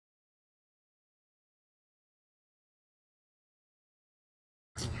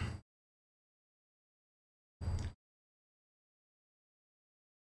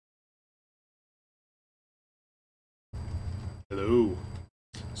Hello.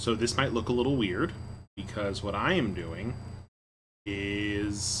 So this might look a little weird, because what I am doing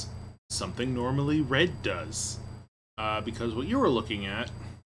is something normally red does. Because what you were looking at,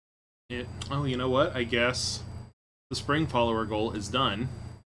 oh, you know what? I guess the spring follower goal is done.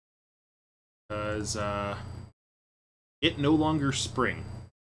 Because it no longer spring.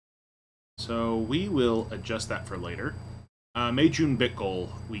 So we will adjust that for later. May June bit goal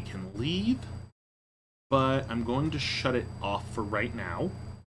we can leave, but I'm going to shut it off for right now.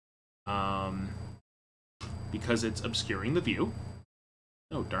 Because it's obscuring the view.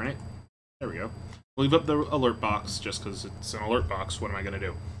 Oh, darn it. There we go. We'll leave up the alert box just because it's an alert box. What am I going to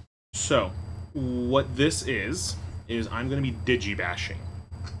do? So, what this is I'm going to be digibashing.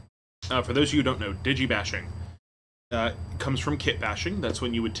 For those of you who don't know, digibashing comes from kit bashing. That's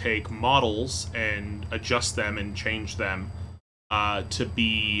when you would take models and adjust them and change them to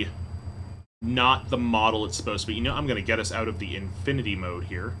be not the model it's supposed to be. You know, I'm going to get us out of the infinity mode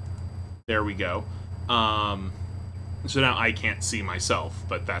here. There we go. So now I can't see myself,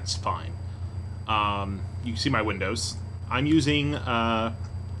 but that's fine. You can see my windows. I'm using the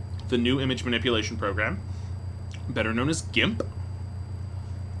new image manipulation program, better known as GIMP.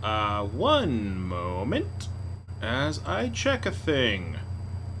 One moment as I check a thing.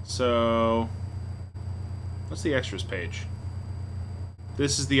 So, what's the extras page?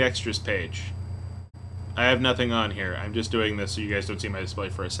 This is the extras page. I have nothing on here. I'm just doing this so you guys don't see my display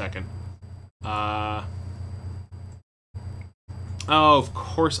for a second. Oh, of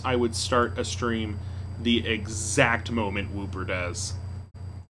course I would start a stream the exact moment Whooper does.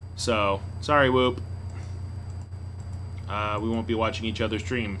 So, sorry, Whoop. We won't be watching each other's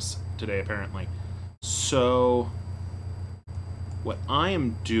streams today, apparently. So, what I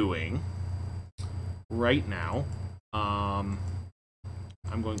am doing right now, I'm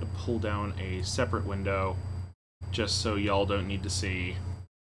going to pull down a separate window just so y'all don't need to see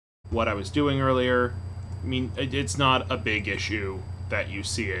what I was doing earlier. I mean, it's not a big issue that you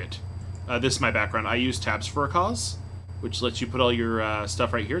see it. This is my background. I use tabs for a cause, which lets you put all your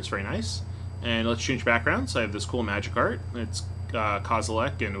stuff right here. It's very nice. And let's change backgrounds. I have this cool magic art. It's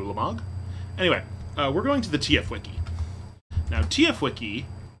Kozilek and Ulamog. Anyway, we're going to the TF Wiki. Now, TF Wiki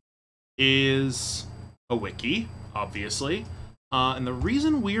is a wiki, obviously. And the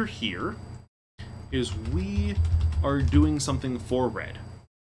reason we're here is we are doing something for Red.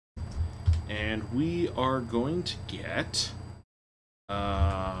 And we are going to get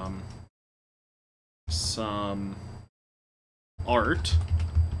some art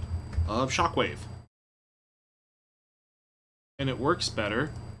of Shockwave. And it works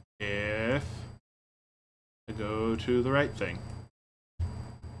better if I go to the right thing.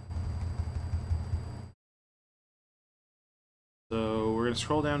 So we're going to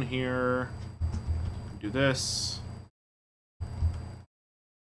scroll down here, do this.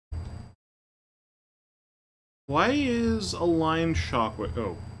 Why is aligned Shockwave?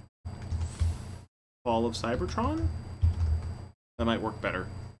 Oh. Fall of Cybertron? That might work better.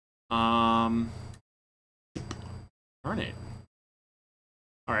 Darn it.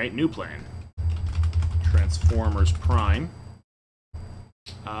 Alright, new plan. Transformers Prime.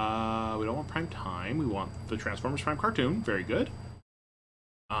 We don't want Prime Time. We want the Transformers Prime cartoon. Very good.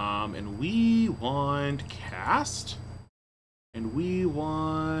 And we want Cast. And we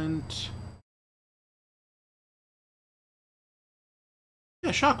want... Yeah,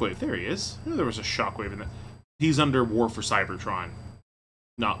 Shockwave. There he is. I knew there was a Shockwave in that. He's under War for Cybertron,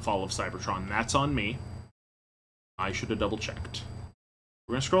 not Fall of Cybertron. That's on me. I should have double-checked.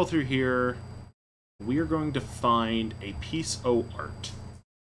 We're going to scroll through here. We are going to find a piece o art.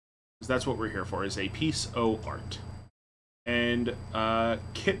 Because that's what we're here for, is a piece o art. And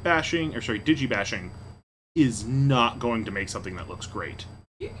kit bashing, or sorry, digibashing is not going to make something that looks great.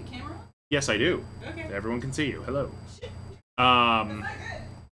 Do you have a camera? Yes, I do. Okay. Everyone can see you. Hello. I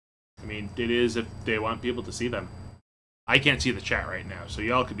mean, it is if they want people to see them. I can't see the chat right now, so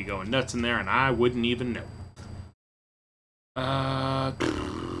y'all could be going nuts in there, and I wouldn't even know.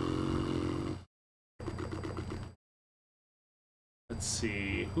 Let's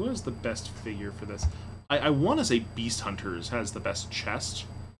see. Who has the best figure for this? I want to say Beast Hunters has the best chest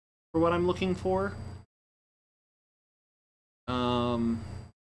for what I'm looking for. I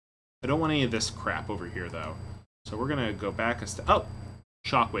don't want any of this crap over here, though. So we're going to go back a step. Oh!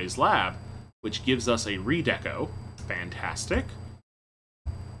 Shockwave's Lab, which gives us a redeco. Fantastic.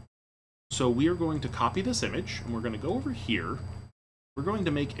 So we are going to copy this image, and we're going to go over here. We're going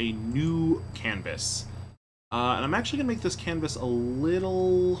to make a new canvas. And I'm actually going to make this canvas a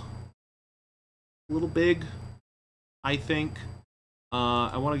little big, I think.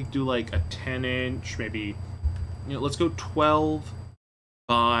 I want to do like a 10-inch, maybe You know, let's go 12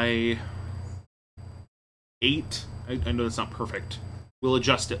 by 8. I know that's not perfect. We'll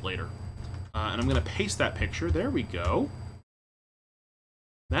adjust it later. And I'm going to paste that picture. There we go.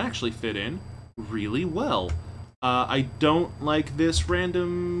 That actually fit in really well. I don't like this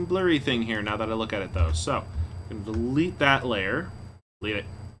random blurry thing here now that I look at it, though. So, I'm going to delete that layer. Delete it.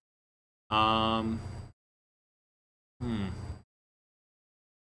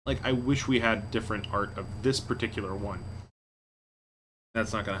 Like, I wish we had different art of this particular one.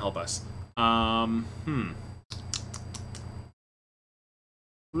 That's not going to help us. Bloop.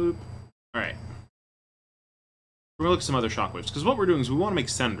 Alright. We're going to look at some other shockwaves, because what we're doing is we want to make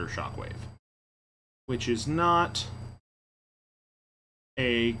Senator Shockwave, which is not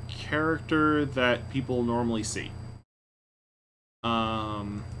a character that people normally see.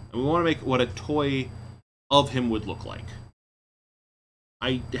 And we want to make what a toy of him would look like.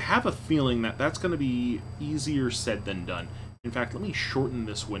 I have a feeling that that's going to be easier said than done. In fact, let me shorten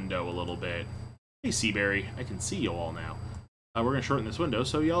this window a little bit. Hey, Seaberry, I can see you all now. We're going to shorten this window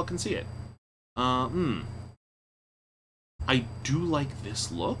so y'all can see it. I do like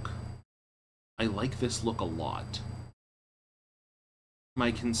this look. I like this look a lot.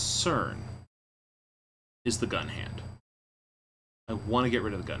 My concern is the gun hand. I want to get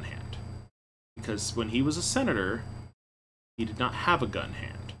rid of the gun hand. Because when he was a senator, he did not have a gun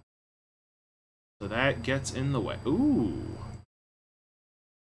hand. So that gets in the way. Ooh.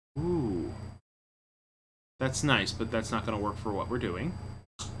 Ooh. That's nice, but that's not going to work for what we're doing.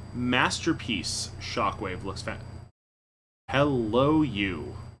 Masterpiece Shockwave looks fat. Hello,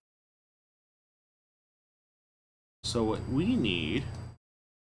 you. So what we need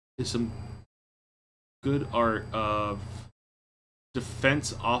is some good art of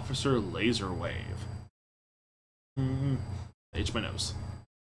Defense Officer Laser Wave. Itch my nose.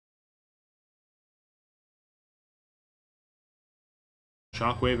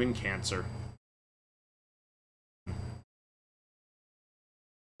 Shockwave and Cancer.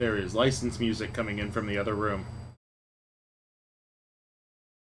 There is licensed music coming in from the other room.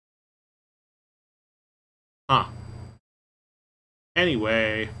 Huh.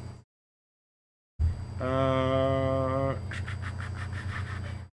 Anyway. Alright.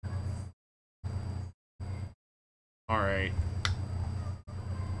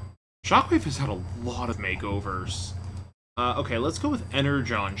 Shockwave has had a lot of makeovers. Okay, let's go with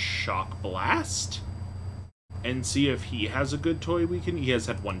Energon Shock Blast. And see if he has a good toy we can... He has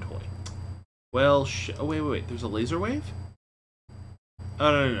had one toy. Well, oh, wait. There's a laser wave?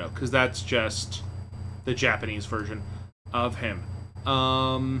 Oh, no, because that's just the Japanese version of him.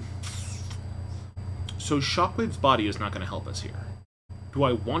 So Shockwave's body is not going to help us here. Do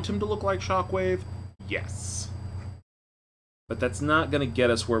I want him to look like Shockwave? Yes. But that's not going to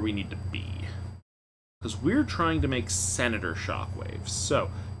get us where we need to be. Because we're trying to make Senator Shockwave. So,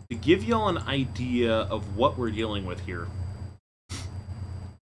 to give y'all an idea of what we're dealing with here,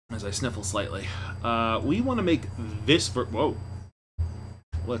 as I sniffle slightly, we want to make this... Whoa.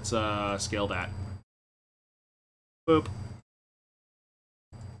 Let's scale that. Boop.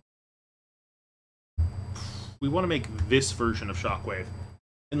 We want to make this version of Shockwave.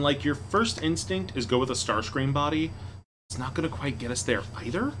 And, like, your first instinct is go with a Starscream body. It's not going to quite get us there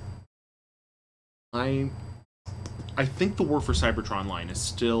either. I think the War for Cybertron line is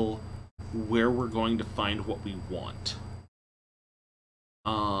still where we're going to find what we want.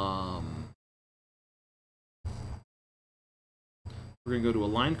 We're going to go to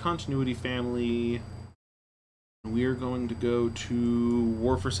Aligned Continuity Family. We're going to go to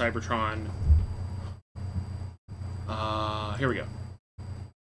War for Cybertron. Here we go.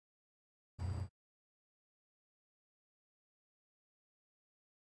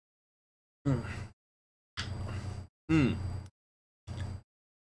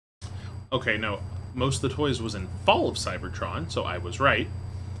 Okay, no. Most of the toys was in Fall of Cybertron, so I was right.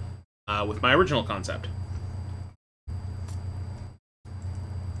 With my original concept.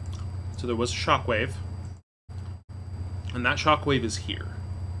 So there was a Shockwave. And that Shockwave is here.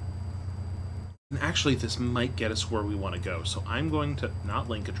 And actually, this might get us where we want to go. So I'm going to... Not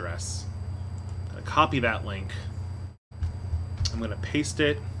link address. I'm going to copy that link. I'm going to paste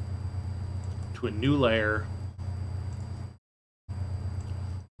it to a new layer.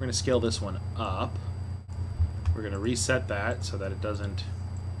 We're going to scale this one up. We're going to reset that so that it doesn't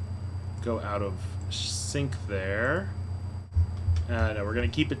go out of sync there. No, we're going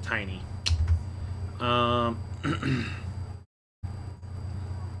to keep it tiny.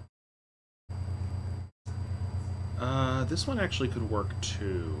 This one actually could work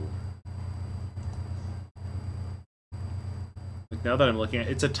too. Like now that I'm looking at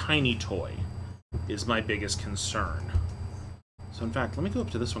it, it's a tiny toy. is my biggest concern. So in fact, let me go up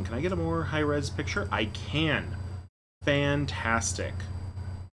to this one. Can I get a more high-res picture? I can. Fantastic.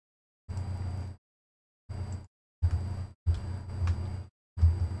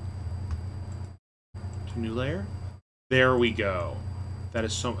 To new layer? There we go. That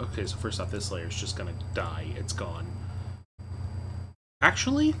is so... Okay, so first off, this layer is just gonna die. It's gone.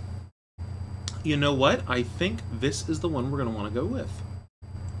 Actually, you know what? I think this is the one we're gonna want to go with.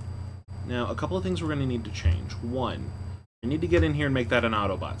 Now, a couple of things we're gonna need to change. One, we need to get in here and make that an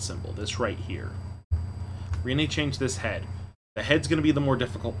Autobot symbol. This right here. We're gonna need to change this head. The head's gonna be the more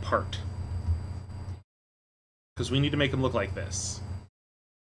difficult part. Because we need to make him look like this.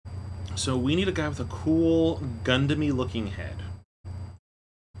 So we need a guy with a cool, Gundam-y looking head.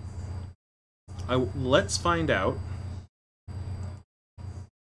 Let's find out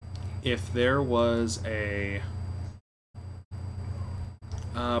if there was a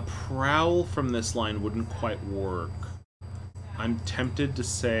prowl from this line wouldn't quite work. I'm tempted to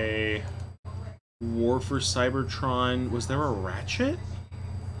say War for Cybertron. Was there a Ratchet?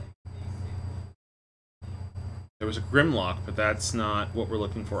 There was a Grimlock, but that's not what we're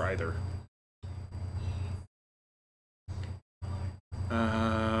looking for either.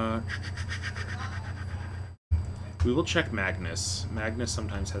 We will check Magnus. Magnus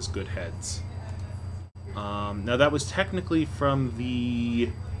sometimes has good heads. Now that was technically from the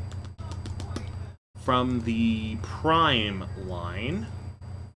Prime line.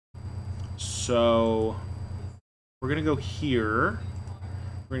 So we're gonna go here.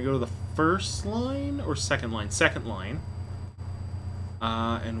 We're gonna go to the first line or second line? Second line.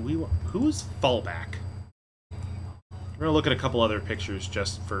 And who's Fallback? We're gonna look at a couple other pictures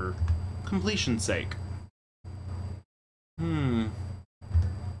just for completion's sake.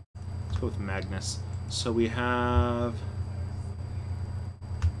 Let's go with Magnus. So we have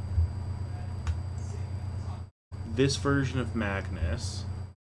this version of Magnus.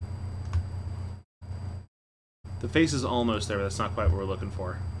 The face is almost there, but that's not quite what we're looking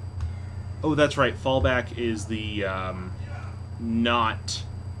for. Oh, that's right. Fallback is the not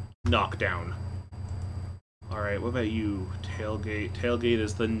knockdown. Alright, what about you? Tailgate. Tailgate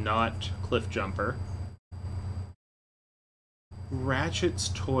is the not cliff jumper. Ratchet's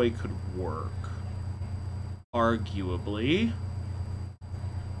toy could work. Arguably.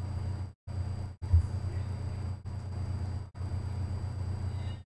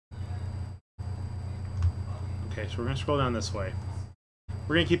 Okay, so we're going to scroll down this way.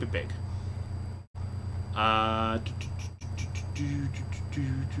 We're going to keep it big.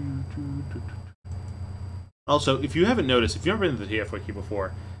 Also, if you haven't noticed, if you've never been to the TF Wiki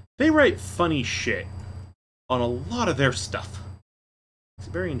before, they write funny shit on a lot of their stuff. It's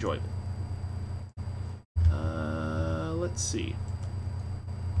very enjoyable. Let's see.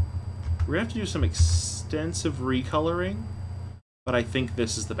 We're going to have to do some extensive recoloring, but I think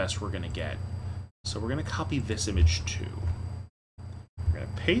this is the best we're going to get. So we're going to copy this image too. We're going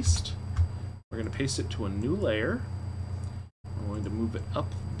to paste. We're going to paste it to a new layer. We're going to move it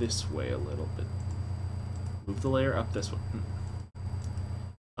up this way a little bit. Move the layer up this way.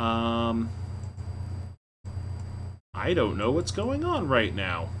 I don't know what's going on right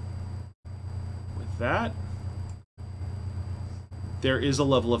now. With that, there is a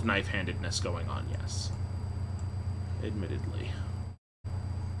level of knife-handedness going on, yes. Admittedly.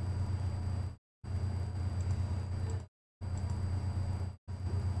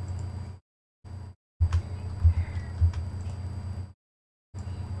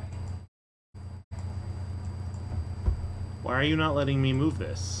 Why are you not letting me move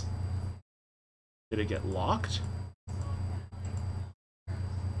this? Did it get locked?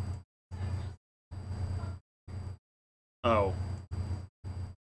 Oh.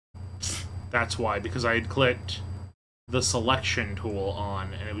 That's why, because I had clicked the selection tool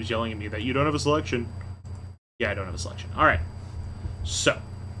on, and it was yelling at me that you don't have a selection. Yeah, I don't have a selection. Alright. So,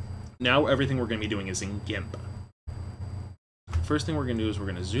 now everything we're going to be doing is in GIMP. First thing we're going to do is we're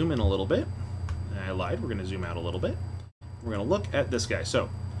going to zoom in a little bit. I lied, we're going to zoom out a little bit. We're going to look at this guy. So,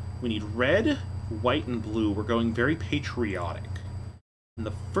 we need red, white, and blue. We're going very patriotic. And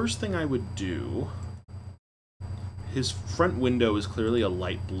the first thing I would do... His front window is clearly a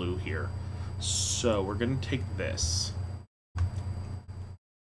light blue here. So, we're going to take this.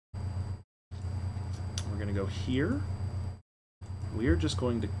 We're going to go here. We are just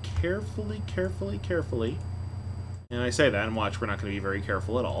going to carefully, and I say that, and watch, we're not going to be very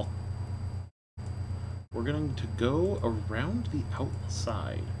careful at all. We're going to go around the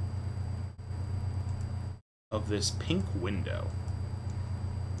outside of this pink window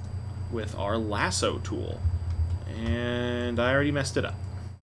with our lasso tool. And I already messed it up.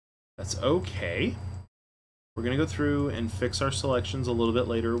 That's okay. We're going to go through and fix our selections a little bit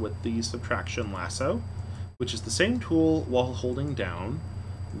later with the subtraction lasso, which is the same tool while holding down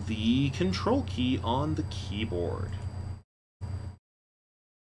the control key on the keyboard.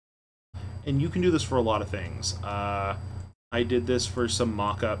 And you can do this for a lot of things. I did this for some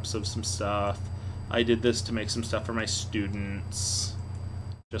mock-ups of some stuff. I did this to make some stuff for my students,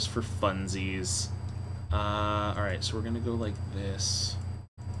 just for funsies. Alright, so we're going to go like this.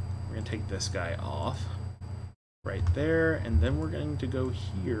 We're going to take this guy off. Right there, and then we're going to go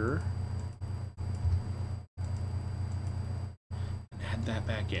here. And add that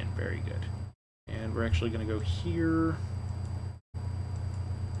back in. Very good. And we're actually going to go here.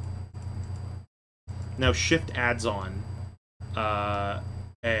 Now Shift adds on.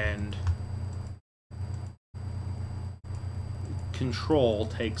 And Control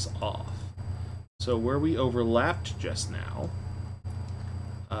takes off. So where we overlapped just now,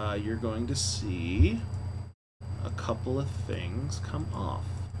 you're going to see a couple of things come off.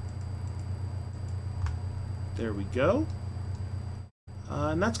 There we go.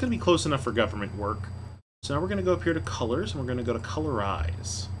 And that's going to be close enough for government work. So now we're going to go up here to colors, and we're going to go to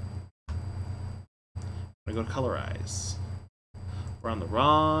colorize. We're going to go to colorize. We're on the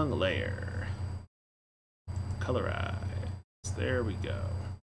wrong layer. Colorize. There we go.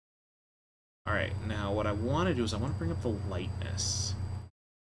 Alright, now what I want to do is I want to bring up the lightness.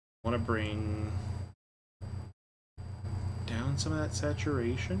 I want to bring down some of that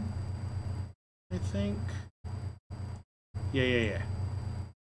saturation, I think. Yeah.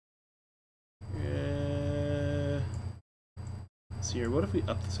 See here, what if we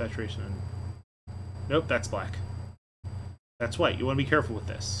up the saturation? Nope, that's black. That's white. You want to be careful with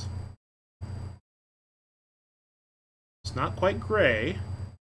this. It's not quite gray.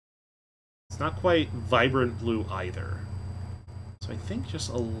 It's not quite vibrant blue either. So I think just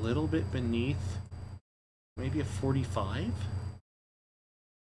a little bit beneath, maybe a 45?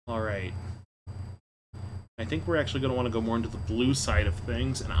 Alright. I think we're actually going to want to go more into the blue side of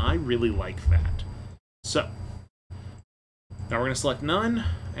things, and I really like that. So, now we're going to select none,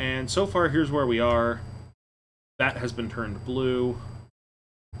 and so far here's where we are. That has been turned blue.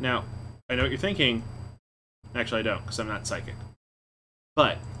 Now, I know what you're thinking. Actually, I don't, because I'm not psychic.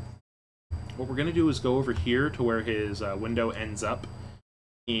 But what we're going to do is go over here to where his window ends up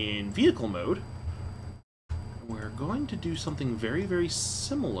in vehicle mode. We're going to do something very, very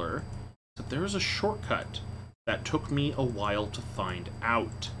similar, except there's a shortcut that took me a while to find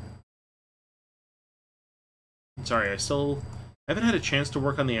out. I'm sorry, I haven't had a chance to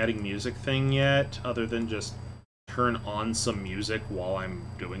work on the adding music thing yet, other than just turn on some music while I'm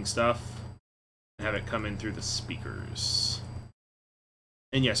doing stuff and have it come in through the speakers.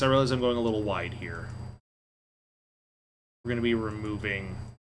 And yes, I realize I'm going a little wide here. We're going to be removing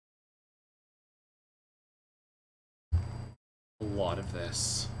a lot of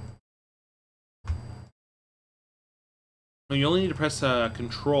this. Now, you only need to press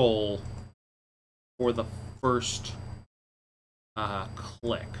Control for the first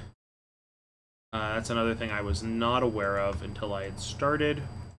click. That's another thing I was not aware of until I had started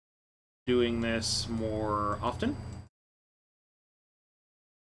doing this more often.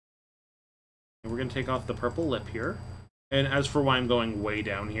 And we're going to take off the purple lip here. And as for why I'm going way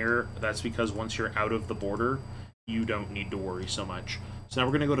down here, that's because once you're out of the border, you don't need to worry so much. So now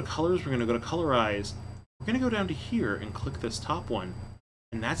we're going to go to colors, we're going to go to colorize, we're going to go down to here and click this top one.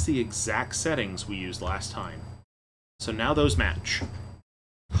 And that's the exact settings we used last time. So now those match.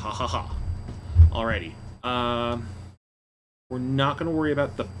 Ha ha ha. Alrighty. We're not going to worry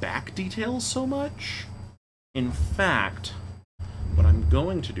about the back details so much. In fact, what I'm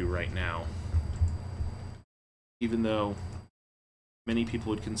going to do right now, even though many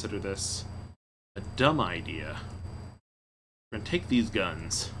people would consider this a dumb idea, we're going to take these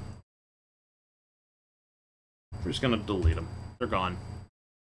guns. We're just going to delete them. They're gone.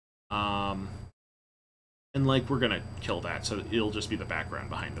 And like, we're going to kill that, so it'll just be the background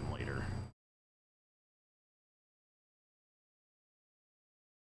behind them later.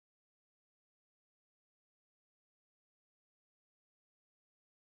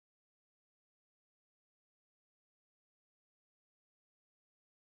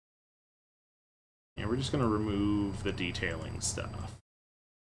 And we're just going to remove the detailing stuff.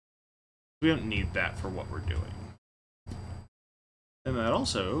 We don't need that for what we're doing. And that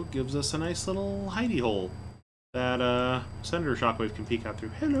also gives us a nice little hidey hole that Senator Shockwave can peek out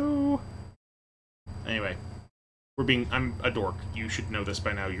through. Hello! Anyway, I'm a dork. You should know this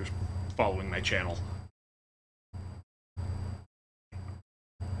by now. You're following my channel.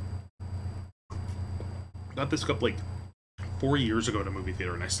 Got this up like 4 years ago at a movie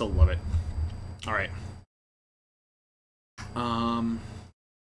theater, and I still love it. All right.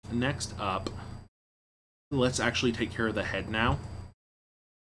 Next up, let's actually take care of the head now.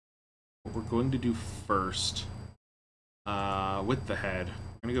 What we're going to do first, with the head,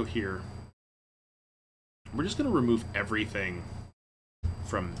 I'm going to go here. We're just going to remove everything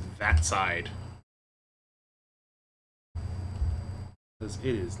from that side, because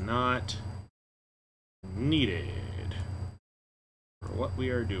it is not needed for what we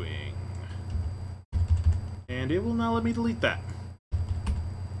are doing. And it will not let me delete that.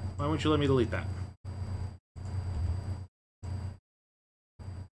 Why won't you let me delete that?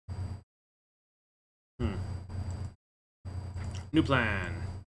 New plan.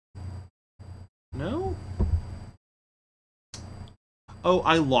 No? Oh,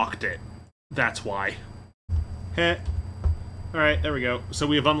 I locked it. That's why. Heh. Alright, there we go. So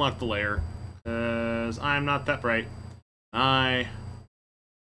we have unlocked the layer. Because I'm not that bright. I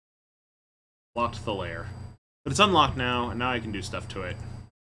locked the layer. But it's unlocked now, and now I can do stuff to it.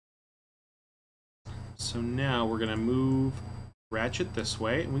 So now we're going to move Ratchet this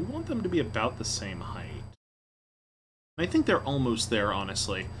way, and we want them to be about the same height. I think they're almost there,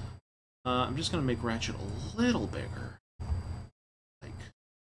 honestly. I'm just going to make Ratchet a little bigger. Like,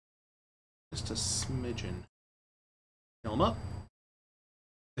 just a smidgen. Fill him up.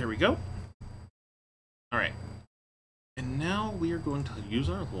 There we go. Alright. And now we are going to use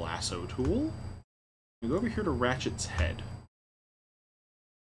our lasso tool. We go over here to Ratchet's head.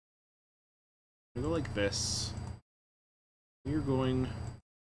 We go like this. We are going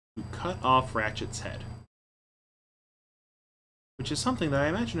to cut off Ratchet's head. Which is something that I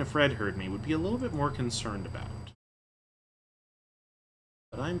imagine if Red heard me would be a little bit more concerned about.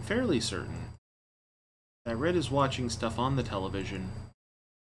 But I'm fairly certain that Red is watching stuff on the television,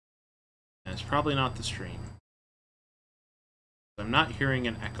 and it's probably not the stream. I'm not hearing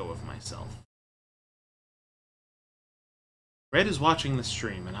an echo of myself. Red is watching the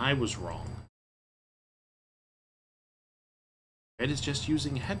stream, and I was wrong. Red is just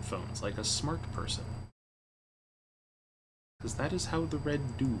using headphones like a smart person. Because that is how the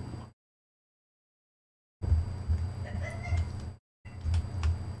Red do.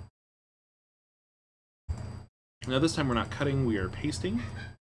 Now this time we're not cutting, we are pasting.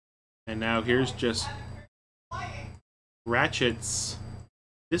 And now here's just Ratchet's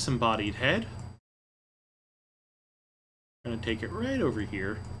disembodied head. I'm gonna take it right over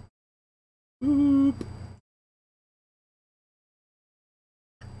here. Boop.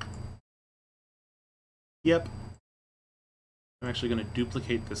 Yep. I'm actually going to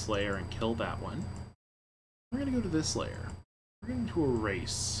duplicate this layer and kill that one. We're going to go to this layer. We're going to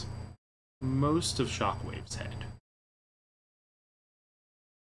erase most of Shockwave's head.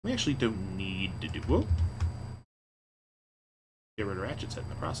 We actually don't need to do... Whoa! Get rid of Ratchet's head in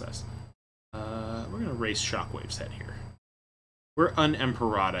the process. We're going to erase Shockwave's head here. We're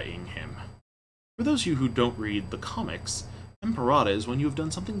un-Emperata-ing him. For those of you who don't read the comics, Emperata is when you have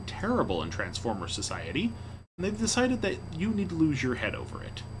done something terrible in Transformer Society, and they've decided that you need to lose your head over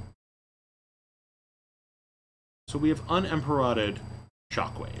it. So we have un-Emperataed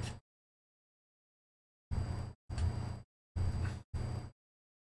Shockwave.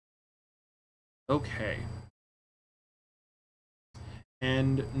 Okay.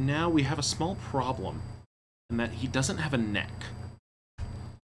 And now we have a small problem, in that he doesn't have a neck.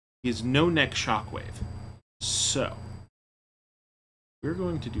 He has no neck Shockwave. So, we're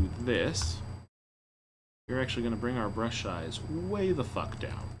going to do this. We're actually going to bring our brush size way the fuck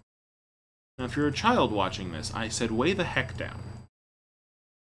down. Now, if you're a child watching this, I said way the heck down.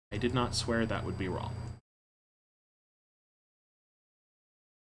 I did not swear that would be wrong.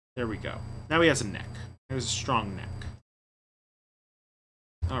 There we go. Now he has a neck. He has a strong neck.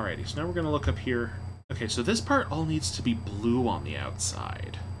 Alrighty, so now we're going to look up here. Okay, so this part all needs to be blue on the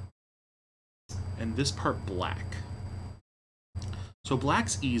outside. And this part black. So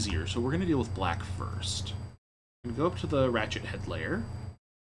black's easier, so we're going to deal with black first. I'm going to go up to the Ratchet head layer.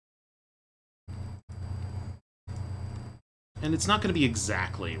 And it's not going to be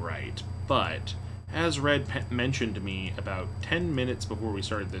exactly right, but as Red mentioned to me about 10 minutes before we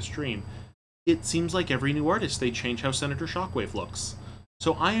started this stream, it seems like every new artist, they change how Senator Shockwave looks.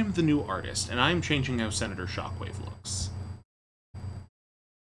 So I am the new artist, and I am changing how Senator Shockwave looks.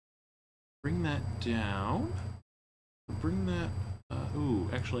 Bring that down. Bring that... ooh,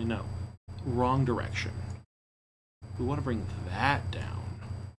 actually, no. Wrong direction. We want to bring that down.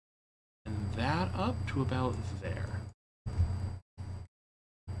 And that up to about there.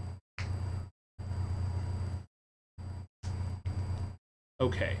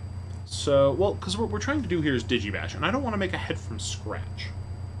 Okay. So, well, because what we're trying to do here is Digibash, and I don't want to make a head from scratch.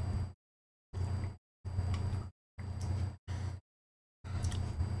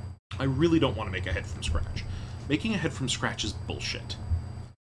 I really don't want to make a head from scratch. Making a head from scratch is bullshit.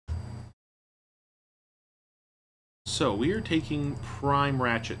 So, we are taking Prime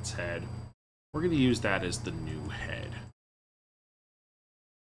Ratchet's head. We're going to use that as the new head.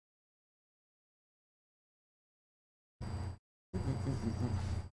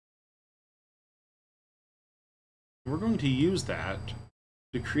 We're going to use that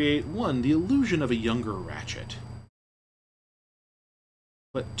to create, one, the illusion of a younger Ratchet.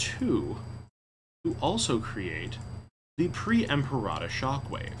 But two, to also create the pre-Emperata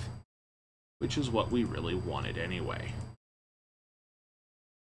Shockwave, which is what we really wanted anyway.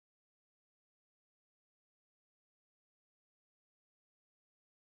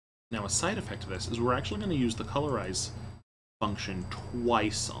 Now, a side effect of this is we're actually going to use the colorize function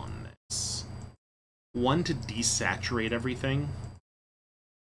twice on this. One, to desaturate everything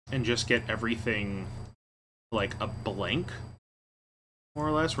and just get everything like a blank, more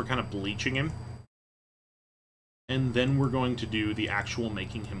or less. We're kind of bleaching him. And then we're going to do the actual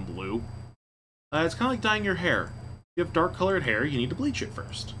making him blue. It's kind of like dyeing your hair. If you have dark colored hair, you need to bleach it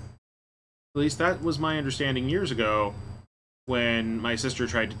first. At least that was my understanding years ago when my sister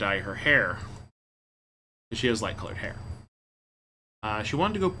tried to dye her hair. She has light colored hair. She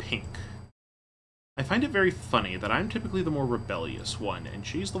wanted to go pink. I find it very funny that I'm typically the more rebellious one, and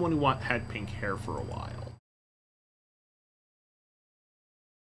she's the one who had pink hair for a while.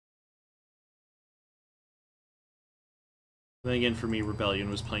 Then again, for me,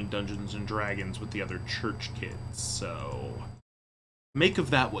 rebellion was playing Dungeons and Dragons with the other church kids, so make of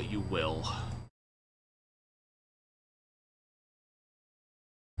that what you will.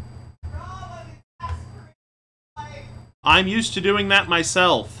 I'm used to doing that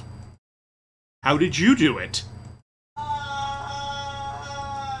myself. How did you do it?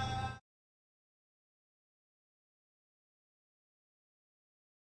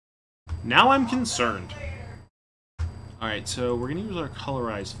 Now I'm concerned. Alright, so we're going to use our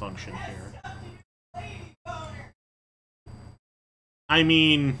colorize function here. I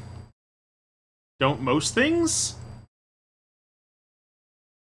mean, don't most things?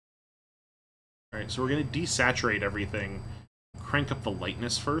 Alright, so we're going to desaturate everything, crank up the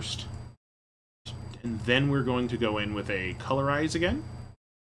lightness first, and then we're going to go in with a colorize again.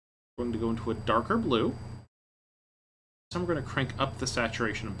 We're going to go into a darker blue. So we're going to crank up the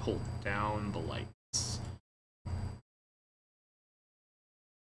saturation and pull down the lights.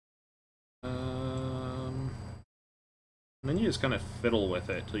 And then you just kind of fiddle with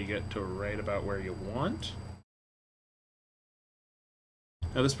it till you get to right about where you want.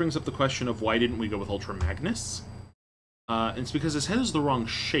 Now this brings up the question of why didn't we go with Ultra Magnus? It's because his head is the wrong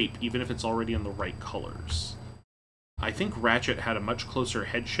shape, even if it's already in the right colors. I think Ratchet had a much closer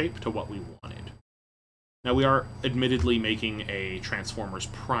head shape to what we wanted. Now we are admittedly making a Transformers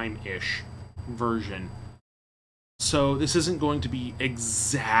Prime-ish version, so this isn't going to be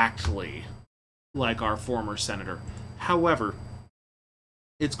exactly like our former Senator. However,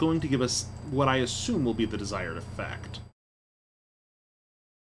 it's going to give us what I assume will be the desired effect.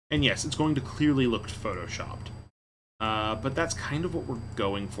 And yes, it's going to clearly look photoshopped. But that's kind of what we're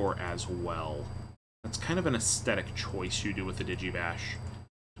going for as well. That's kind of an aesthetic choice you do with the Digibash.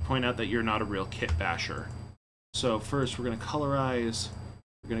 To point out that you're not a real kit basher. So first we're going to colorize.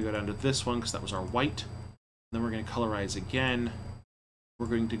 We're going to go down to this one because that was our white. Then we're going to colorize again. We're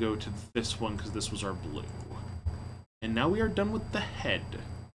going to go to this one because this was our blue. And now we are done with the head,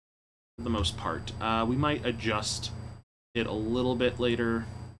 for the most part. We might adjust it a little bit later.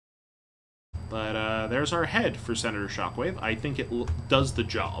 But there's our head for Senator Shockwave. I think it does the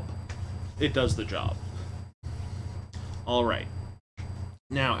job. It does the job. Alright.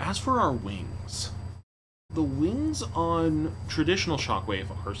 Now, as for our wings. The wings on traditional Shockwave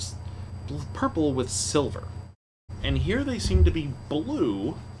are purple with silver. And here they seem to be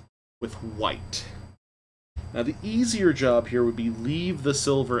blue with white. Now, the easier job here would be leave the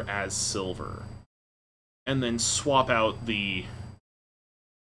silver as silver. And then swap out the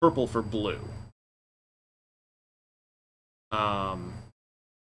purple for blue.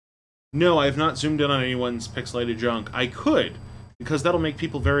 No, I have not zoomed in on anyone's pixelated junk. I could, because that'll make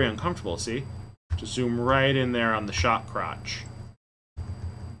people very uncomfortable, see? Just zoom right in there on the shock crotch.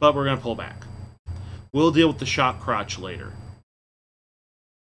 But we're going to pull back. We'll deal with the shock crotch later.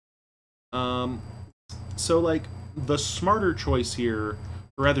 So, like, the smarter choice here,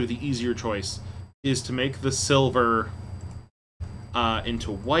 or rather the easier choice, is to make the silver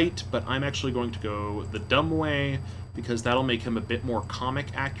into white, but I'm actually going to go the dumb way because that'll make him a bit more comic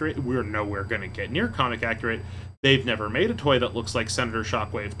accurate. We're nowhere going to get near comic accurate. They've never made a toy that looks like Senator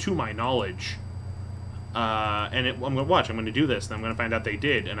Shockwave, to my knowledge. I'm going to watch. I'm going to do this, and I'm going to find out they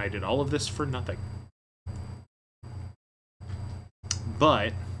did, and I did all of this for nothing.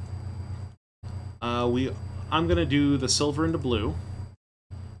 But I'm going to do the silver into blue.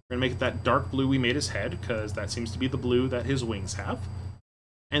 We're going to make it that dark blue we made his head, because that seems to be the blue that his wings have.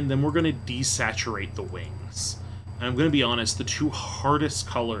 And then we're going to desaturate the wings. And I'm going to be honest, the two hardest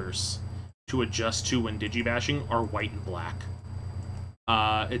colors to adjust to when digibashing are white and black.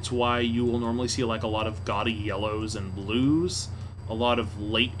 It's why you will normally see like a lot of gaudy yellows and blues, a lot of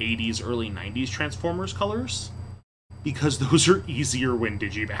late 80s, early 90s Transformers colors, because those are easier when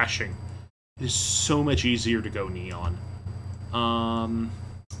digibashing. It is so much easier to go neon.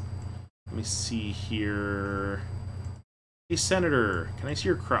 Let me see here. Hey, Senator, can I see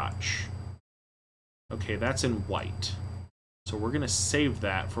your crotch? Okay, that's in white. So we're going to save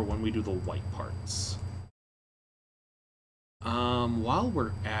that for when we do the white parts. While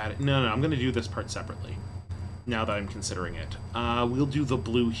we're at it... No, I'm going to do this part separately, now that I'm considering it. We'll do the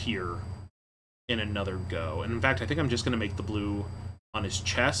blue here in another go. And in fact, I think I'm just going to make the blue on his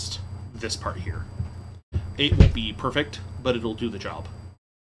chest this part here. It won't be perfect, but it'll do the job.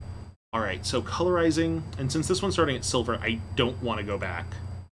 Alright, so colorizing, and since this one's starting at silver, I don't want to go back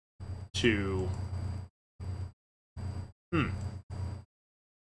to...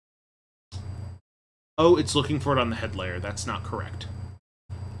 Oh, it's looking for it on the head layer. That's not correct.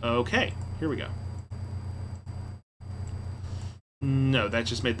 Okay, here we go. No, that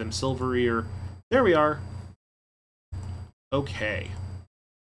just made them silverier. There we are. Okay.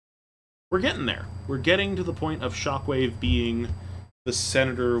 We're getting there. We're getting to the point of Shockwave being the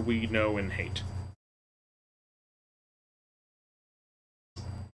Senator we know and hate.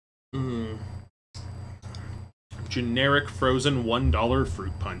 Generic frozen $1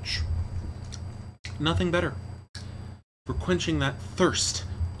 fruit punch. Nothing better for quenching that thirst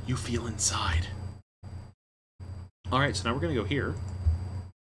you feel inside. Alright, so now we're going to go here.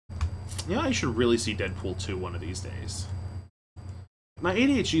 Yeah, I should really see Deadpool 2 one of these days. My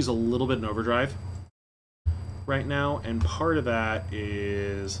ADHD is a little bit in overdrive right now, and part of that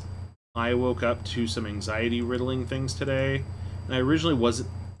is I woke up to some anxiety-riddling things today, and I originally wasn't...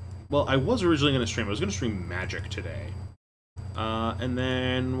 Well, I was originally going to stream. I was going to stream Magic today. And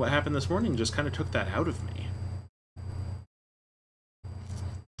then what happened this morning just kind of took that out of me.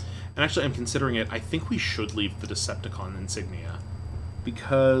 And actually, I'm considering it. I think we should leave the Decepticon insignia,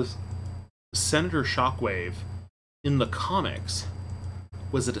 because Senator Shockwave in the comics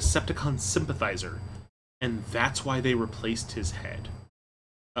was a Decepticon sympathizer, and that's why they replaced his head.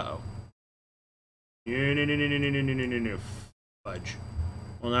 Uh-oh. No. Fudge.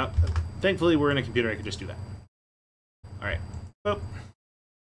 Well, now, thankfully, we're in a computer. I can just do that. Alright. Oh.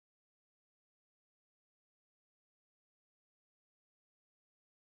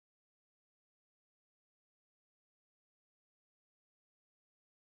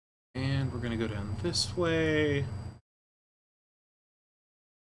 And we're going to go down this way.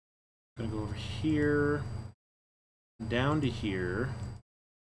 Going to go over here. Down to here.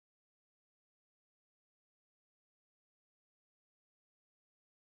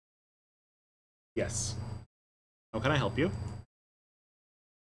 Yes. How can I help you?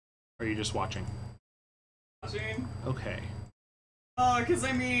 Or are you just watching? Watching. Okay. Oh, because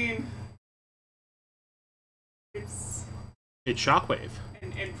I mean... It's Shockwave.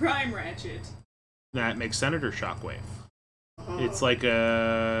 And Prime Ratchet. That makes Senator Shockwave. Oh. It's like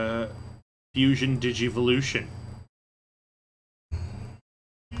a fusion digivolution.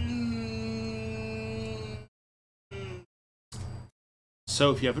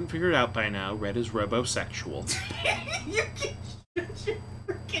 So, if you haven't figured it out by now, Red is robosexual. You can shut your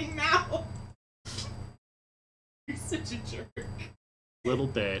freaking mouth! You're such a jerk. Little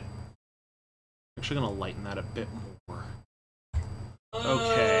bit. I'm actually gonna lighten that a bit more.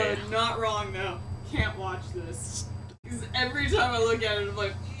 Okay. Not wrong, though. Can't watch this. Because every time I look at it, I'm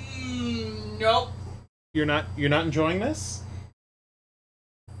like, nope. You're not enjoying this?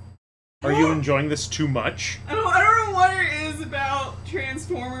 Are you enjoying this too much? I don't know what it is about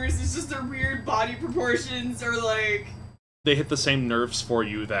Transformers. It's just their weird body proportions, or like... They hit the same nerves for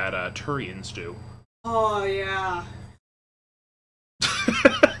you that Turians do. Oh, yeah.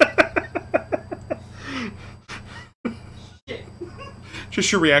 Shit.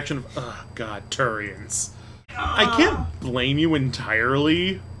 Just your reaction of, oh god, Turians. I can't blame you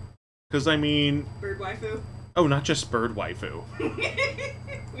entirely. Because, I mean... Bird waifu? Oh, not just bird waifu.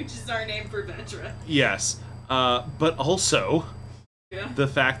 Which is our name for Vetra. Yes. But also, the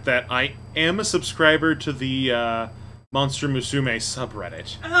fact that I am a subscriber to the Monster Musume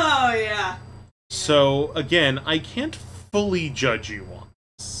subreddit. Oh, yeah. So, again, I can't fully judge you on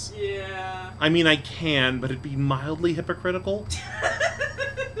this. Yeah. I mean, I can, but it'd be mildly hypocritical.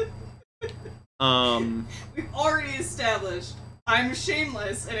 We've already established I'm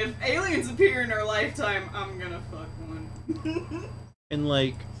shameless, and if aliens appear in our lifetime, I'm gonna fuck one. And,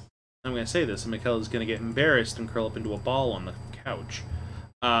 like, I'm gonna say this, and Mikella's gonna get embarrassed and curl up into a ball on the couch.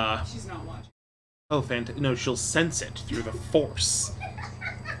 She's not watching. Oh, no, she'll sense it through the force.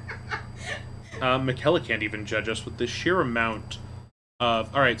 Mikella can't even judge us with the sheer amount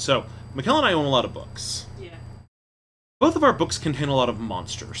of... Alright, so, Mikella and I own a lot of books. Yeah. Both of our books contain a lot of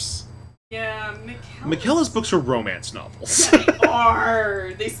monsters. Yeah, Mikella's books are romance novels. Yeah, they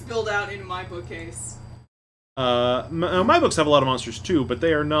are! They spilled out into my bookcase. My books have a lot of monsters too, but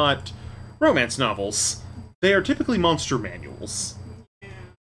they are not romance novels. They are typically monster manuals.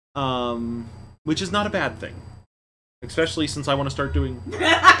 Yeah. Which is not a bad thing. Especially since I want to start doing...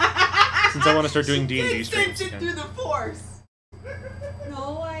 since I want to start doing D&D streams again. Through the force!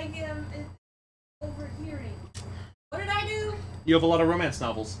 No, I am overhearing. What did I do? You have a lot of romance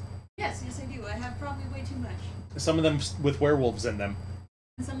novels. Yes, I do. I have probably way too much. Some of them with werewolves in them.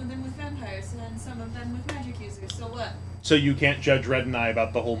 And some of them with vampires, and some of them with magic users, so what? So you can't judge Red and I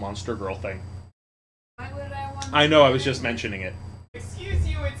about the whole monster girl thing. Why would I want to... I know, I was just mentioning it. Excuse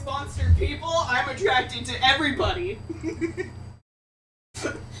you, it's monster people. I'm attracted to everybody.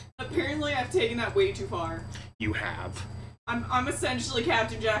 Apparently, I've taken that way too far. You have. I'm essentially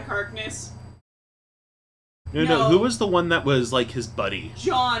Captain Jack Harkness. No, who was the one that was, like, his buddy?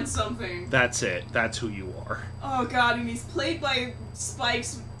 John something. That's it. That's who you are. Oh god, and he's played by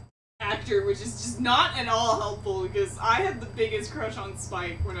Spike's actor, which is just not at all helpful, because I had the biggest crush on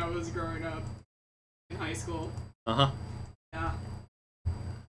Spike when I was growing up. In high school. Uh-huh. Yeah.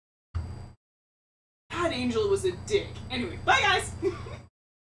 God, Angel was a dick. Anyway, bye guys!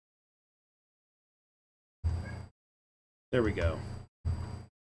 There we go.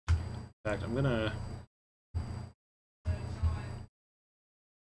 In fact, I'm gonna...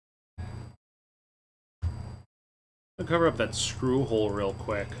 cover up that screw hole real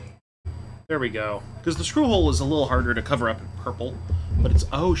quick. There we go. Because the screw hole is a little harder to cover up in purple, but it's...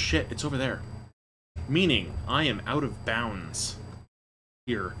 oh shit, it's over there. Meaning, I am out of bounds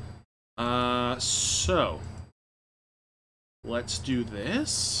here. So... let's do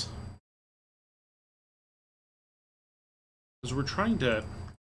this. Because we're trying to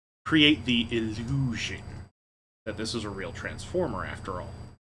create the illusion that this is a real transformer after all.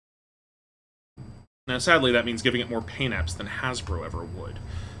 Now, sadly, that means giving it more paint apps than Hasbro ever would.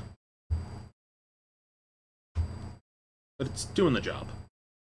 But it's doing the job.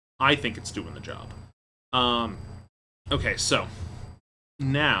 I think it's doing the job. Okay, so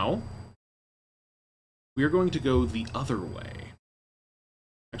now we're going to go the other way.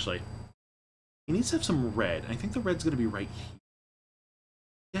 Actually, he needs to have some red. I think the red's going to be right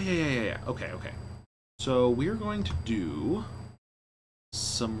here. Yeah. Okay. So we're going to do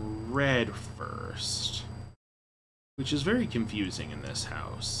some red first, which is very confusing in this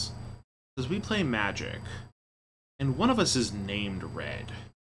house, because we play Magic, and one of us is named Red.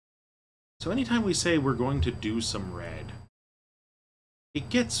 So anytime we say we're going to do some red, it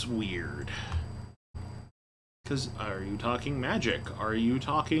gets weird. Because are you talking Magic? Are you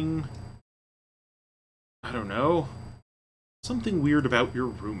talking... I don't know. Something weird about your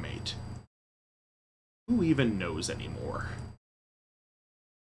roommate. Who even knows anymore?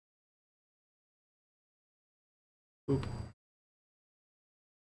 Oop.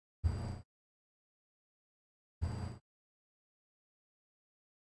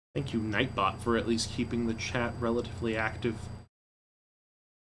 Thank you, Nightbot, for at least keeping the chat relatively active.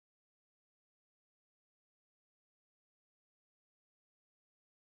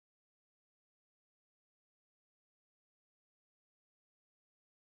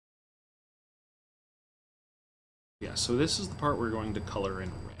 Yeah, so this is the part we're going to color in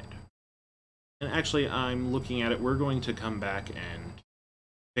red. And actually, I'm looking at it, we're going to come back and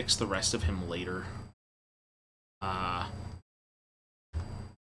fix the rest of him later.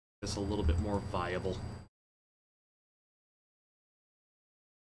 It's a little bit more viable.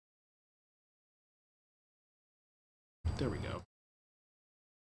 There we go.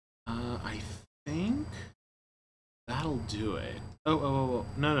 I think that'll do it. Oh,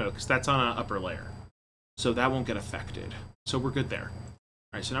 no, because that's on an upper layer. So that won't get affected. So we're good there.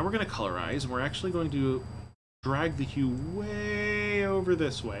 Alright, so now we're going to colorize, and we're actually going to drag the hue way over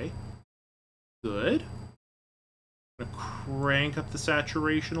this way. Good. I'm going to crank up the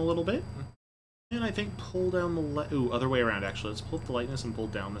saturation a little bit. And I think pull down the other way around, actually. Let's pull up the lightness and pull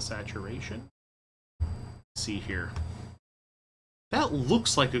down the saturation. Let's see here. That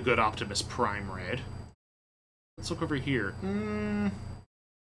looks like a good Optimus Prime red. Let's look over here.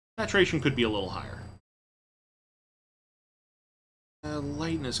 Saturation could be a little higher.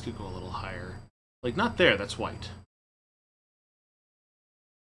 Lightness could go a little higher. Like, not there, that's white.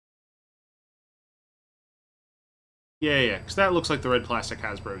 Yeah, because that looks like the red plastic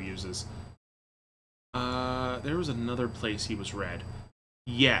Hasbro uses. There was another place he was red.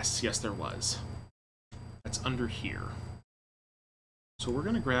 Yes, there was. That's under here. So we're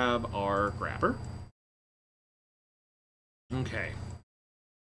going to grab our grabber. Okay.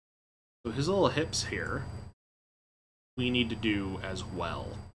 So his little hips here, we need to do as well.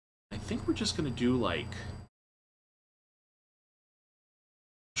 I think we're just going to do, like...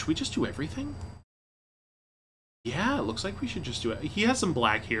 Should we just do everything? Yeah, it looks like we should just do it. He has some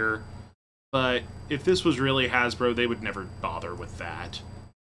black here, but if this was really Hasbro, they would never bother with that.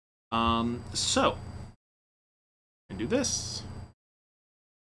 So, and do this.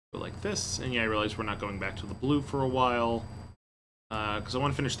 Go like this, and yeah, I realize we're not going back to the blue for a while, because I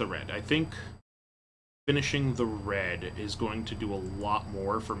want to finish the red. I think finishing the red is going to do a lot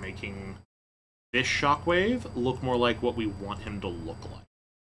more for making this Shockwave look more like what we want him to look like.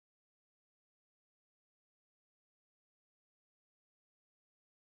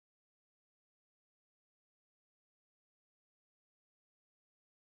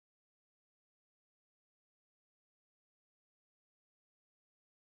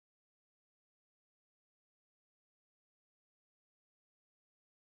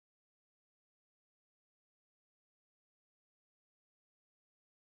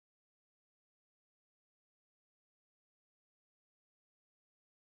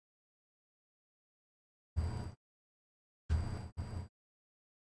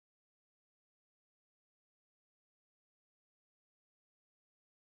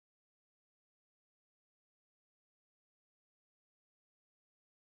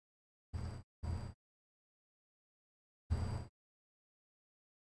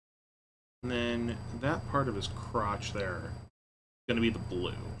 And then that part of his crotch there is going to be the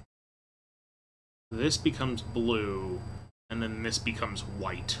blue. This becomes blue, and then this becomes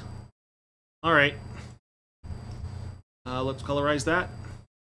white. Alright. Let's colorize that.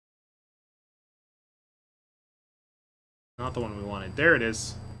 Not the one we wanted. There it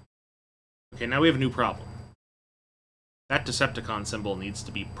is. Okay, now we have a new problem. That Decepticon symbol needs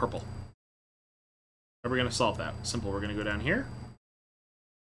to be purple. How are we going to solve that? Simple. We're going to go down here.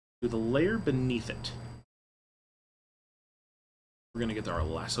 Do the layer beneath it. We're going to get our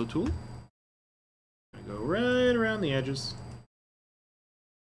lasso tool. We're going to go right around the edges.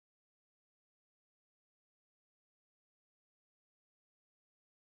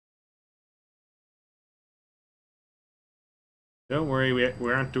 Don't worry,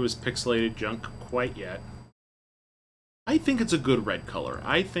 we aren't to his pixelated junk quite yet. I think it's a good red color.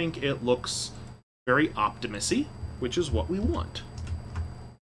 I think it looks very Optimus-y, which is what we want.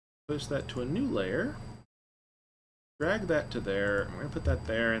 Push that to a new layer. Drag that to there. I'm going to put that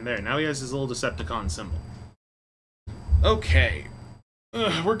there and there. Now he has his little Decepticon symbol. Okay.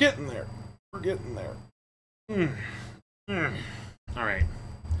 We're getting there. We're getting there. Alright.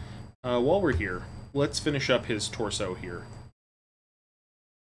 While we're here, let's finish up his torso here.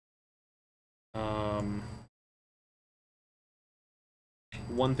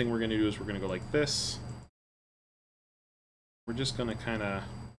 One thing we're going to do is we're going to go like this. We're just going to kind of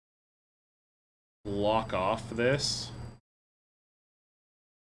lock off this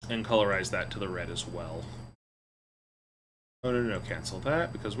and colorize that to the red as well. Oh, no, cancel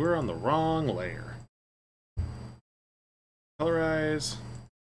that because we're on the wrong layer. Colorize.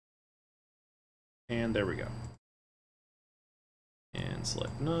 And there we go. And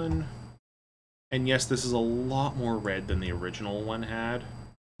select none. And yes, this is a lot more red than the original one had,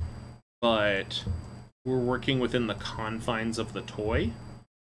 but we're working within the confines of the toy,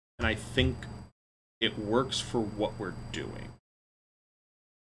 and I think it works for what we're doing.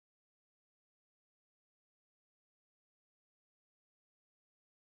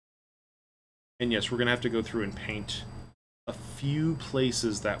 And yes, we're going to have to go through and paint a few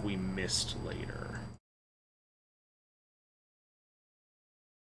places that we missed later.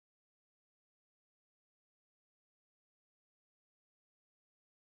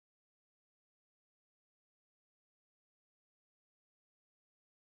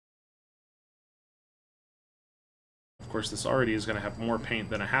 Of course, this already is going to have more paint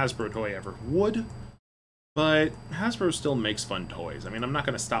than a Hasbro toy ever would, but Hasbro still makes fun toys. I mean, I'm not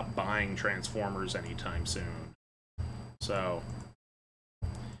going to stop buying Transformers anytime soon. So,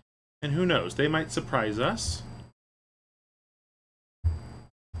 and who knows, they might surprise us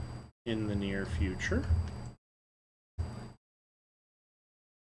in the near future.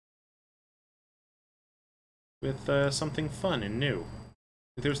 with something fun and new.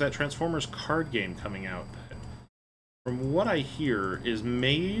 There's that Transformers card game coming out that, from what I hear, is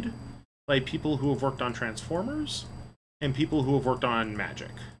made by people who have worked on Transformers and people who have worked on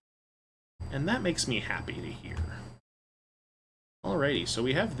Magic. And that makes me happy to hear. Alrighty, so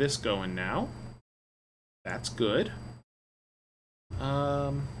we have this going now. That's good.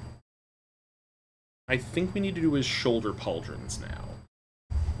 I think we need to do his shoulder pauldrons now.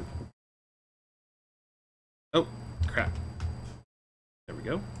 Oh, crap. There we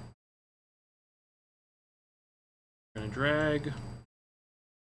go. Gonna drag.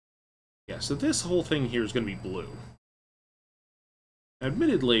 Yeah, so this whole thing here is gonna be blue.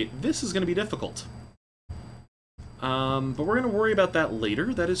 Admittedly, this is gonna be difficult. But we're gonna worry about that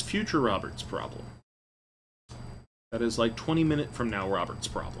later. That is future Robert's problem. That is like 20 minutes from now Robert's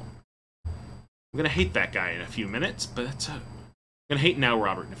problem. I'm gonna hate that guy in a few minutes, but I'm gonna hate now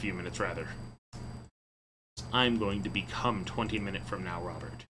Robert in a few minutes, rather. I'm going to become 20 minutes from now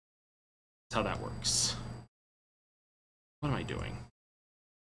Robert. That's how that works. What am I doing?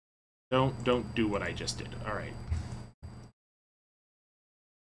 Don't do what I just did. Alright.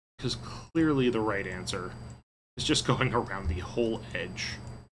 Because clearly the right answer is just going around the whole edge.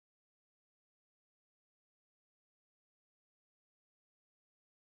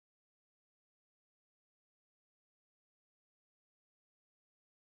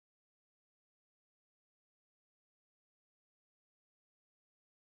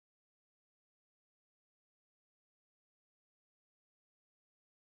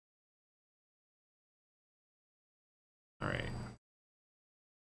 Alright.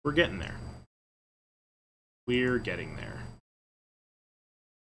 We're getting there. We're getting there.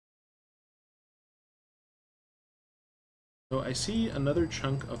 So I see another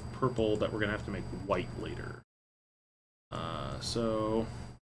chunk of purple that we're going to have to make white later. So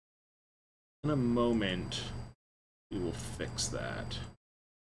in a moment, we will fix that.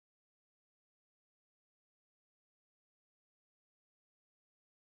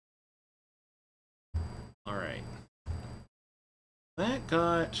 Alright. That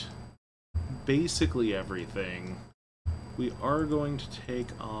got basically everything. We are going to take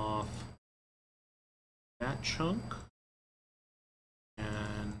off that chunk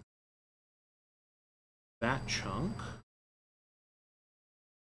and that chunk,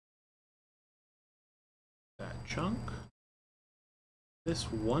 that chunk, this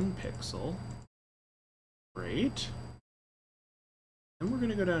 1 pixel. Great. Then we're going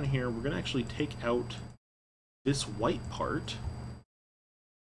to go down here. We're going to actually take out this white part.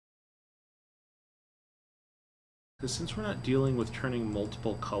 Because since we're not dealing with turning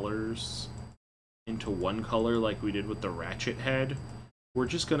multiple colors into one color like we did with the ratchet head, we're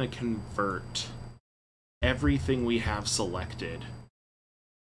just going to convert everything we have selected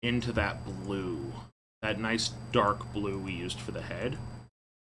into that blue. That nice dark blue we used for the head.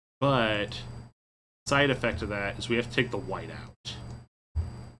 But side effect of that is we have to take the white out.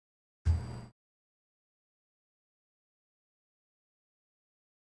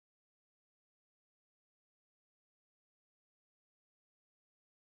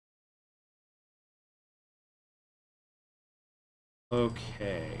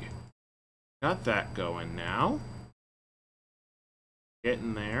 Okay. Got that going now.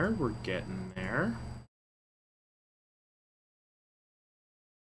 Getting there, we're getting there.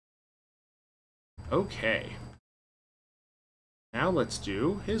 Okay. Now let's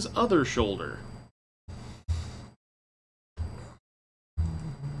do his other shoulder.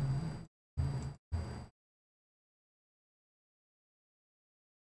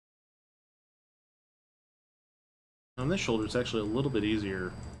 On this shoulder, it's actually a little bit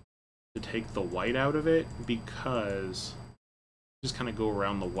easier to take the white out of it because just kind of go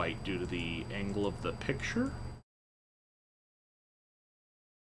around the white due to the angle of the picture.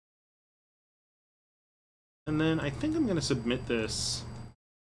 And then I think I'm going to submit this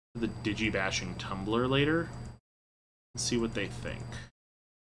to the Digibashing Tumblr later and see what they think.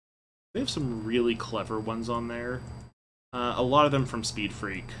 They have some really clever ones on there. A lot of them from Speed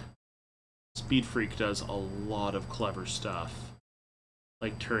Freak. Speed Freak does a lot of clever stuff,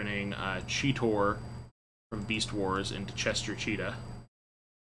 like turning Cheetor from Beast Wars into Chester Cheetah,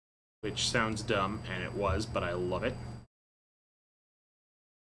 which sounds dumb, and it was, but I love it.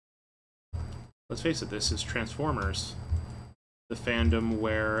 Let's face it, this is Transformers, the fandom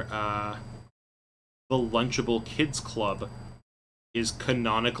where the Lunchable Kids Club is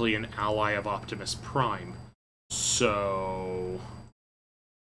canonically an ally of Optimus Prime, so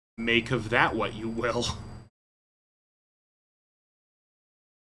make of that what you will.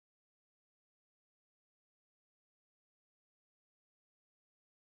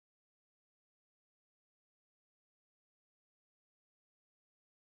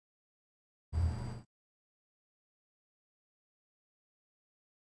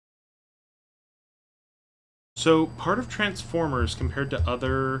 So, part of Transformers, compared to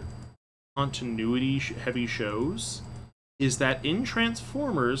other continuity-heavy shows, is that in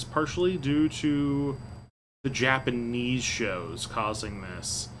Transformers, partially due to the Japanese shows causing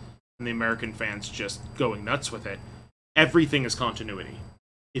this, and the American fans just going nuts with it, everything is continuity.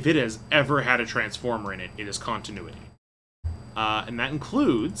 If it has ever had a Transformer in it, it is continuity. And that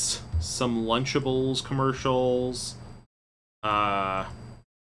includes some Lunchables commercials. I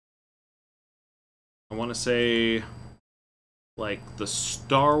want to say, like, the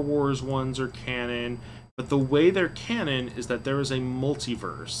Star Wars ones are canon, but the way they're canon is that there is a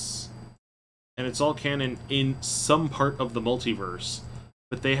multiverse. And it's all canon in some part of the multiverse,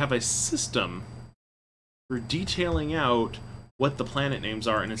 but they have a system for detailing out what the planet names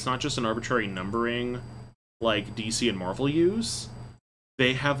are, and it's not just an arbitrary numbering like DC and Marvel use.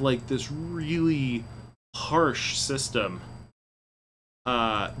 They have, like, this really harsh system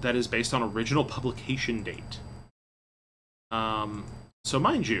that is based on original publication date. So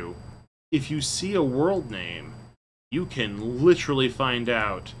mind you, if you see a world name, you can literally find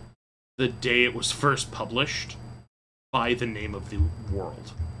out the day it was first published by the name of the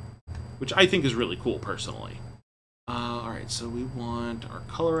world, which I think is really cool, personally. Alright, so we want our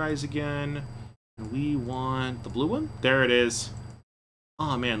color eyes again. And we want the blue one. There it is.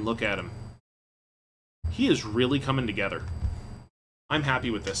 Oh man, look at him. He is really coming together. I'm happy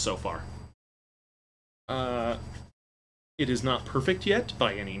with this so far. It is not perfect yet,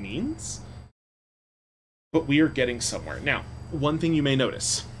 by any means, but we are getting somewhere. Now, one thing you may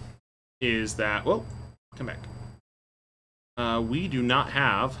notice is that... Whoa, come back. We do not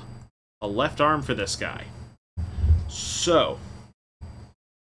have a left arm for this guy. So,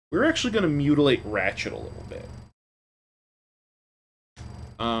 we're actually going to mutilate Ratchet a little bit.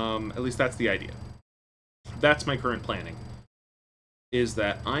 At least that's the idea. That's my current planning. Is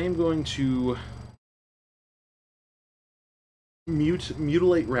that I am going to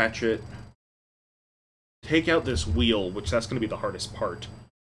mutilate Ratchet, take out this wheel, which that's going to be the hardest part,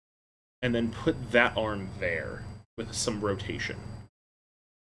 and then put that arm there with some rotation.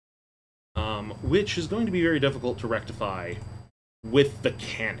 Which is going to be very difficult to rectify with the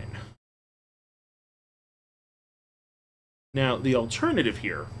cannon. Now, the alternative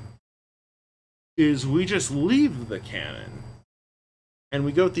here is we just leave the cannon, and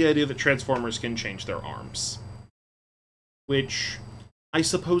we go with the idea that Transformers can change their arms. Which I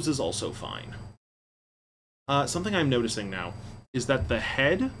suppose is also fine. Something I'm noticing now is that the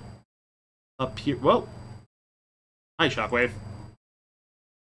head up here... Whoa! Hi, Shockwave.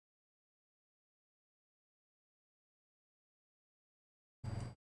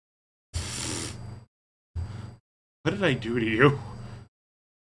 What did I do to you?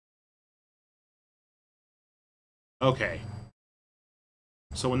 Okay.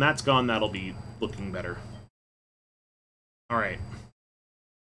 So when that's gone, that'll be looking better. Alright.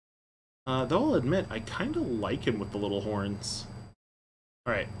 Though I'll admit, I kind of like him with the little horns.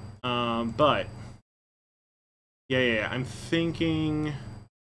 Alright. But... Yeah, I'm thinking...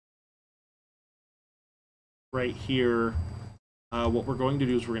 Right here... what we're going to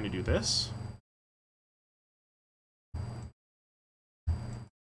do is we're going to do this.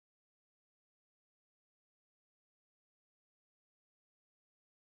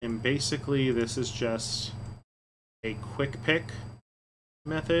 And basically, this is just a quick pick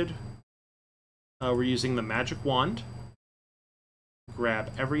method. We're using the magic wand.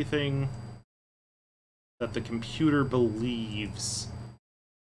 Grab everything that the computer believes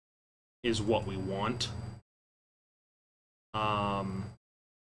is what we want.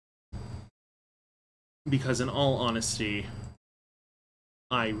 Because in all honesty,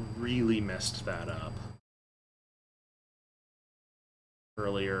 I really messed that up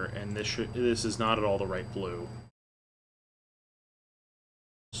earlier, and this is not at all the right blue.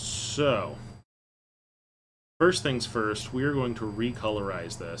 So, first things first, we are going to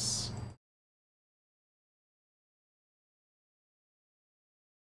recolorize this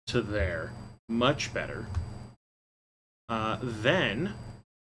to there. Much better. Then,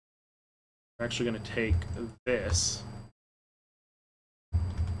 we're actually going to take this.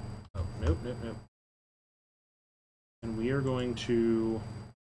 Oh, nope. And we are going to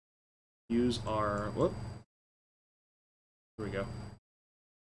use our... Whoop. Here we go.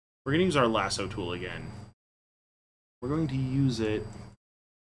 We're going to use our lasso tool again. We're going to use it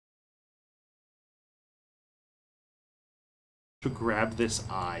to grab this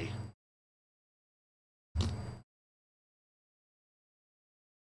eye.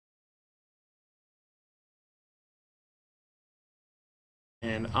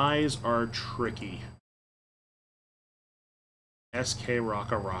 And eyes are tricky. SK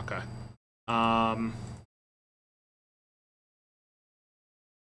Raka Raka.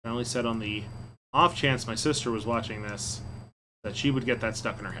 I only said on the off chance my sister was watching this that she would get that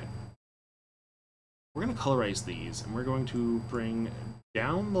stuck in her head. We're going to colorize these, and we're going to bring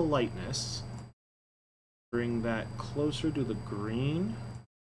down the lightness, bring that closer to the green,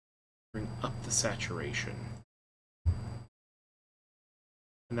 bring up the saturation.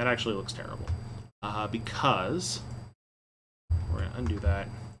 And that actually looks terrible. Because we're going to undo that.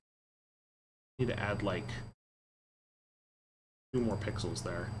 Need to add like 2 more pixels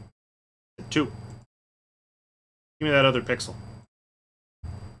there. 2. Give me that other pixel.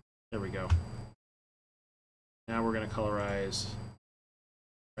 There we go. Now we're going to colorize.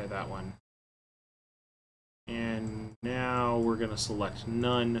 Try that one. And now we're going to select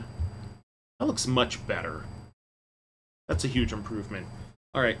none. That looks much better. That's a huge improvement.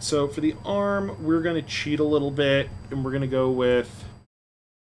 Alright, so for the arm, we're going to cheat a little bit, and we're going to go with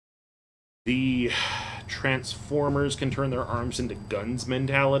the Transformers can turn their arms into guns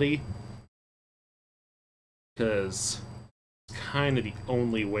mentality. Because it's kind of the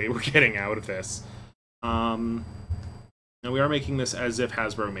only way we're getting out of this. Now we are making this as if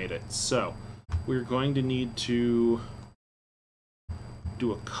Hasbro made it, so we're going to need to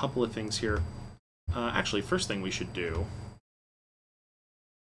do a couple of things here. Actually, first thing we should do...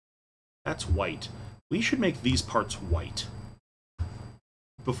 That's white. We should make these parts white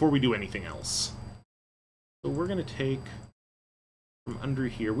before we do anything else. So we're going to take from under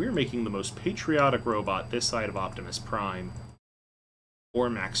here. We're making the most patriotic robot this side of Optimus Prime or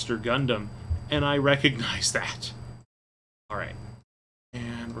Maxter Gundam, and I recognize that. Alright.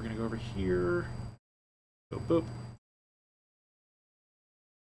 And we're going to go over here. Boop, boop.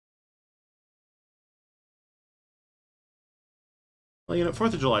 Well, you know,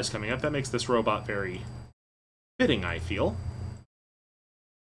 4th of July is coming up. That makes this robot very fitting, I feel.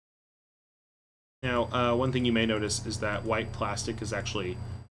 Now, one thing you may notice is that white plastic is actually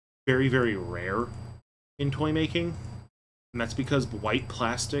very, very rare in toy making. And that's because white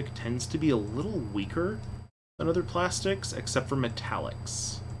plastic tends to be a little weaker than other plastics, except for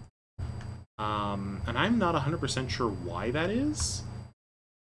metallics. And I'm not 100% sure why that is.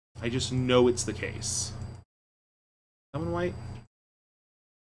 I just know it's the case. That one white?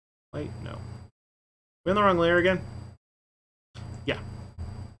 White? No. We on the wrong layer again? Yeah.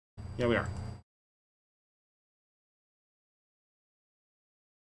 Yeah, we are.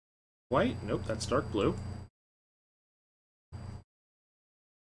 White? Nope, that's dark blue.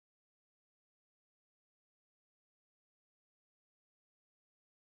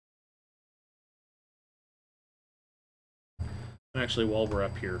 Actually, while we're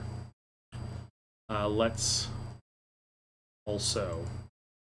up here, let's also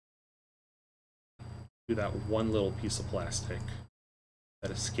do that one little piece of plastic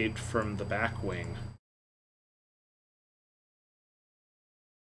that escaped from the back wing.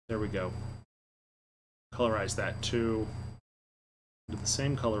 There we go. Colorize that too. Do the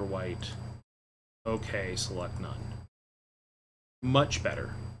same color white. Okay, select none. Much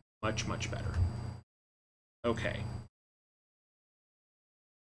better. Much, much better. Okay.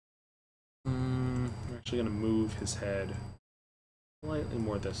 We're actually going to move his head slightly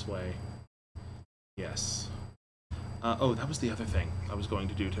more this way. Yes. Oh, that was the other thing I was going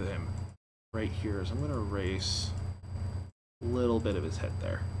to do to him. Right here is I'm going to erase a little bit of his head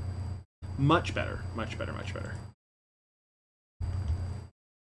there. Much better. Much better, much better.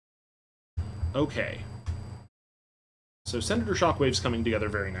 Okay. So Senator Shockwave's coming together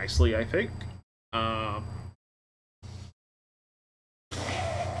very nicely, I think.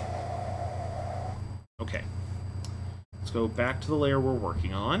 Okay. Let's go back to the layer we're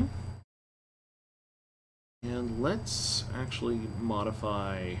working on. And let's actually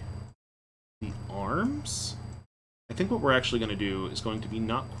modify the arms. I think what we're actually going to do is going to be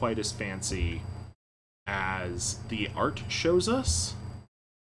not quite as fancy as the art shows us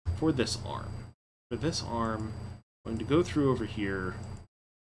for this arm. For this arm, I'm going to go through over here.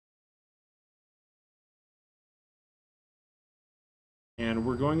 And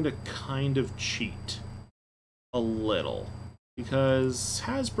we're going to kind of cheat a little, because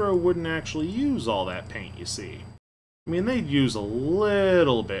Hasbro wouldn't actually use all that paint, you see. I mean, they'd use a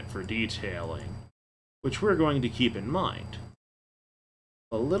little bit for detailing, which we're going to keep in mind.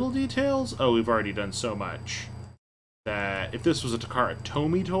 The little details? Oh, we've already done so much that if this was a Takara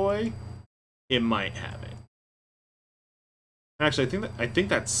Tomy toy, it might have it. Actually, I think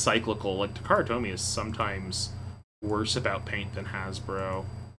that's cyclical. Like, Takara Tomy is sometimes worse about paint than Hasbro.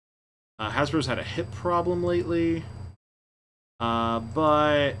 Hasbro's had a hip problem lately,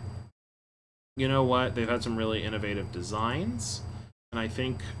 but you know what? They've had some really innovative designs, and I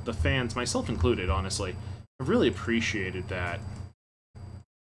think the fans, myself included, honestly, have really appreciated that.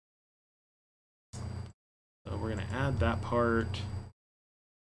 we're going to add that part.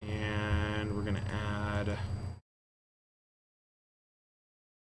 And we're going to add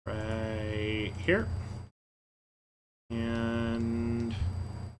right here. And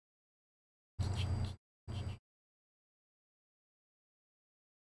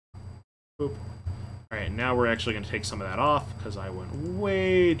boop. Alright, now we're actually going to take some of that off because I went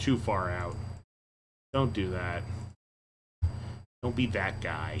way too far out. Don't do that. Don't be that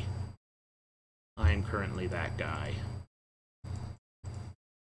guy. I am currently that guy.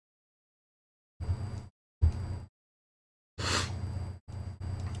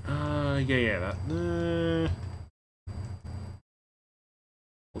 Yeah, that.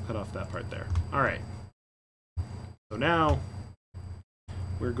 We'll cut off that part there. Alright. So now,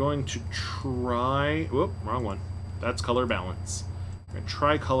 we're going to try... Whoop, wrong one. That's color balance. We're going to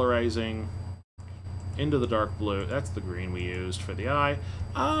try colorizing into the dark blue. That's the green we used for the eye.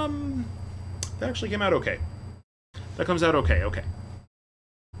 That actually came out okay. That comes out okay, okay.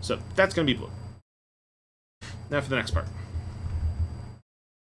 So, that's going to be blue. Now for the next part.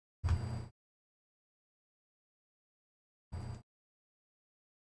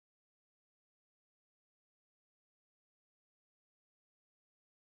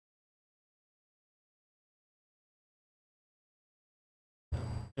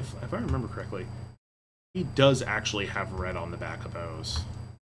 If I remember correctly, he does actually have red on the back of those.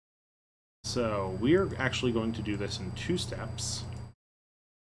 So we're actually going to do this in 2 steps.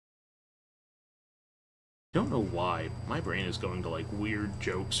 Don't know why. My brain is going to like weird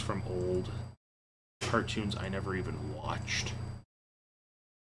jokes from old cartoons I never even watched.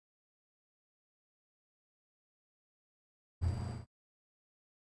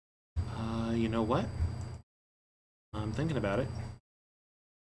 You know what? I'm thinking about it.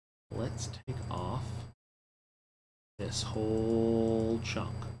 Let's take off this whole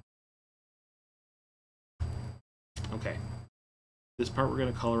chunk. Okay. This part we're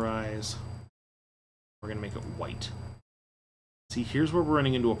going to colorize. We're going to make it white. See, here's where we're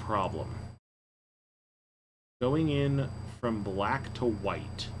running into a problem. Going in from black to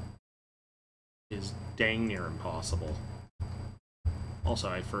white is dang near impossible. Also,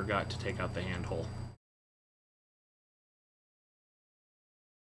 I forgot to take out the handhole.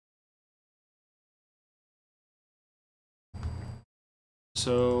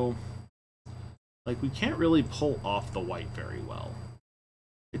 So, like, we can't really pull off the white very well.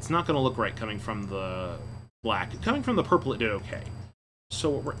 It's not going to look right coming from the black. Coming from the purple, it did okay. So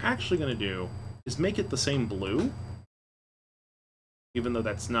what we're actually going to do is make it the same blue, even though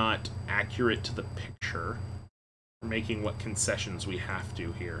that's not accurate to the picture. We're making what concessions we have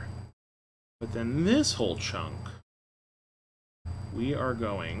to here. But then this whole chunk, we are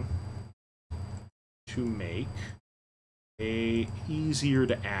going to make a easier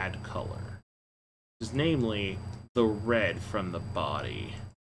to add color, is namely the red from the body.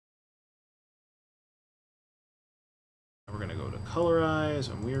 And we're going to go to colorize,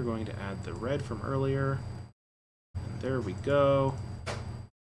 and we are going to add the red from earlier. And there we go.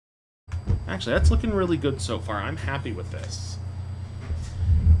 Actually, that's looking really good so far. I'm happy with this.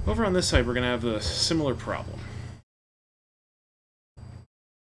 Over on this side, we're going to have a similar problem.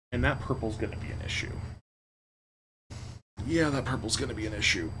 And that purple's going to be an issue. Yeah, that purple's going to be an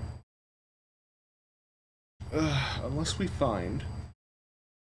issue. Unless we find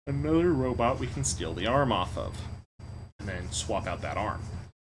another robot we can steal the arm off of. And then swap out that arm.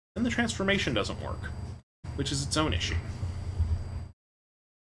 Then the transformation doesn't work, which is its own issue.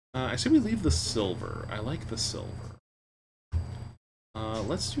 I say we leave the silver. I like the silver.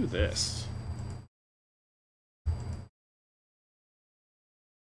 Let's do this.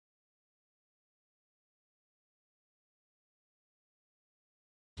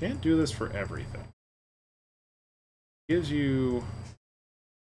 Can't do this for everything. Gives you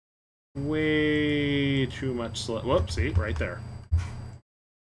way too much whoops, see, right there.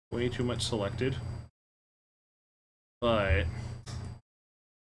 Way too much selected. But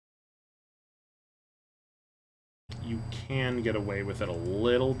you can get away with it a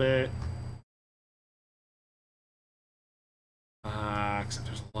little bit. Except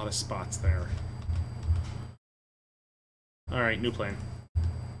there's a lot of spots there. Alright, new plan.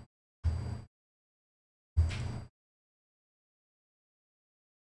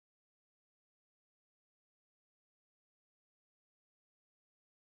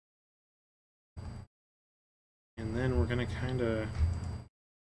 And then we're gonna kinda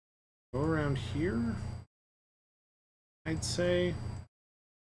go around here, I'd say.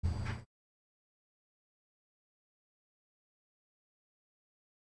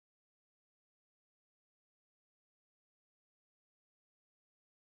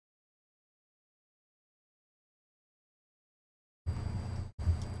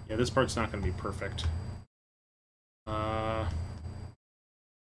 Yeah, this part's not going to be perfect.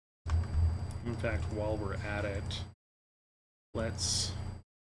 In fact, while we're at it, let's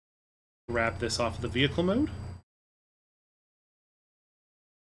grab this off of the vehicle mode.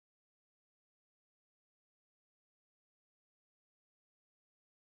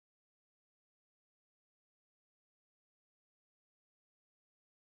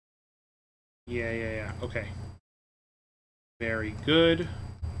 Yeah. Okay. Very good.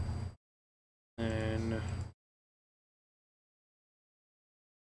 And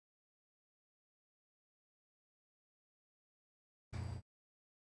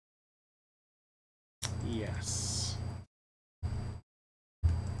yes.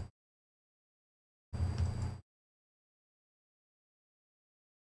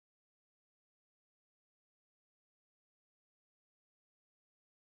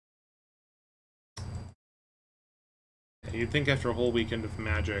 You'd think after a whole weekend of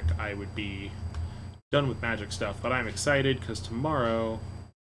Magic, I would be done with Magic stuff, but I'm excited because tomorrow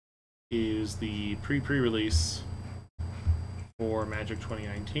is the pre-release for Magic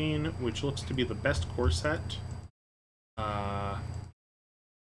 2019, which looks to be the best core set. Well,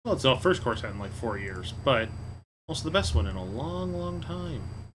 it's the first core set in like 4 years, but also the best one in a long, long time.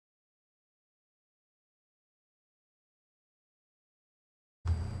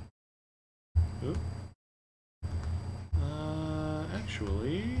 Oop.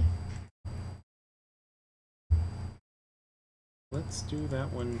 Actually, let's do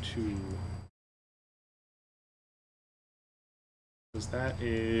that one too. Because that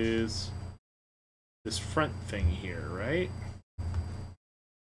is this front thing here, right?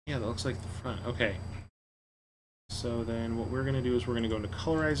 Yeah, that looks like the front. Okay. So then what we're going to do is we're going to go into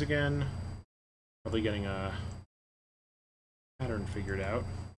colorize again. Probably getting a pattern figured out.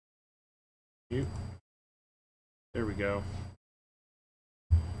 There we go.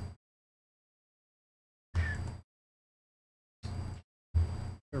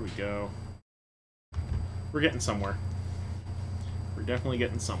 There we go. We're getting somewhere. We're definitely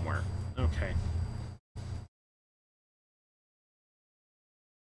getting somewhere. Okay.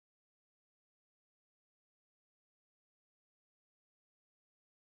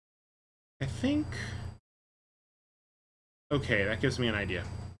 I think... Okay, that gives me an idea.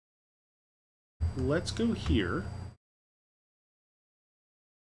 Let's go here.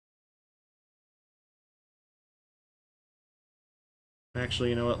 Actually,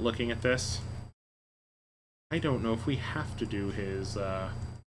 you know what? Looking at this, I don't know if we have to do his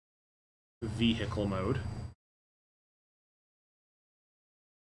vehicle mode.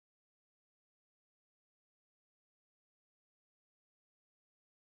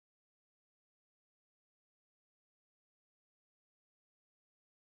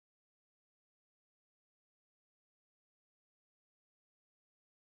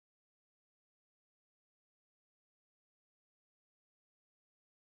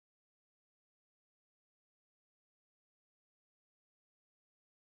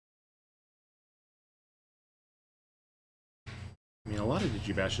 I mean, a lot of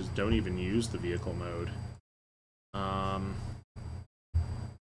Digibashes don't even use the vehicle mode.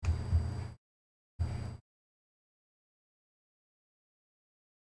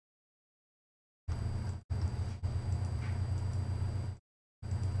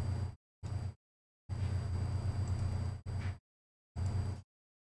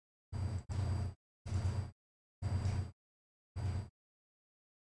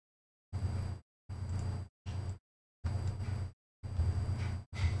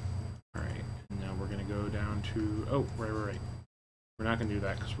 Go down to... Oh, right. We're not going to do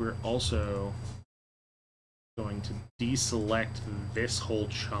that because we're also going to deselect this whole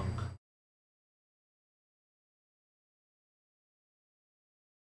chunk.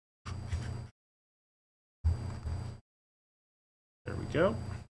 There we go.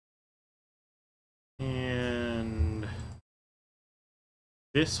 And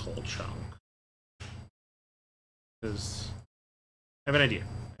this whole chunk. Because I have an idea.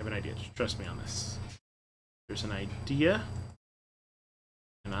 Just trust me on this. There's an idea,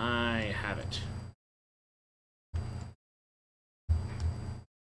 and I have it.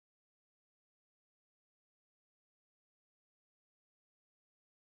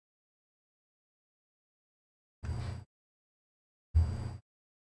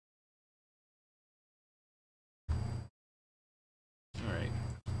 All right.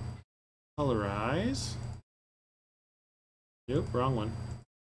 Colorize. Nope, wrong one.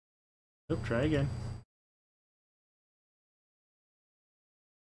 Nope, try again.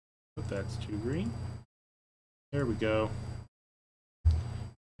 But that's too green. There we go.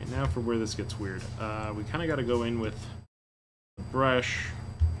 And now for where this gets weird. We kind of got to go in with the brush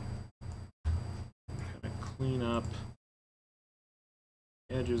clean up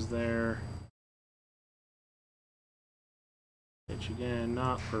edges there. Pitch again,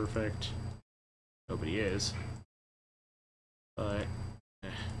 not perfect. Nobody is. But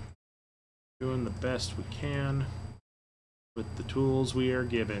doing the best we can with the tools we are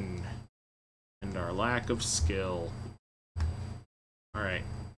given and our lack of skill. Alright.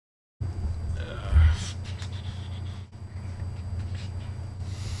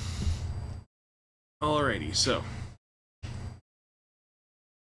 Alrighty, so.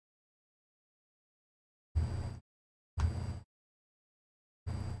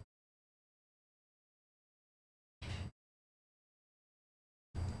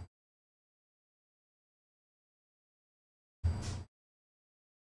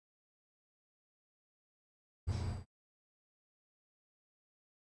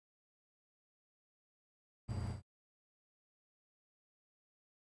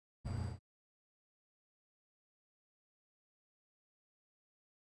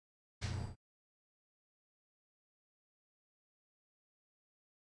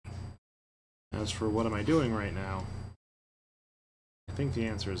 As for what am I doing right now, I think the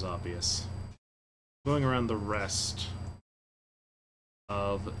answer is obvious. Going around the rest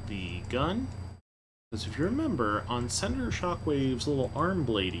of the gun, because if you remember, on Senator Shockwave's little arm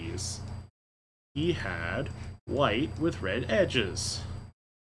bladies, he had white with red edges.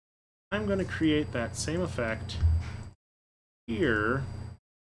 I'm going to create that same effect here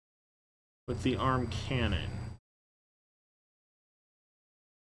with the arm cannon.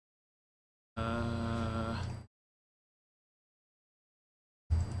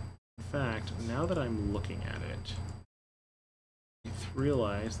 In fact, now that I'm looking at it, I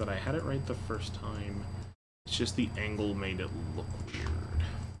realized that I had it right the first time. It's just the angle made it look weird.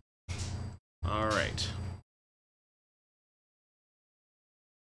 Alright.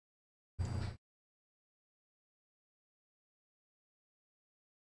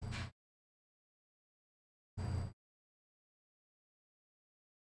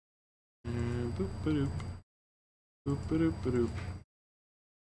 Boop-a-doop. Boop-a-doop-a-doop.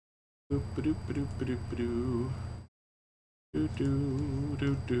 Boop-a-doop-a-doop-a-doop-a-doo.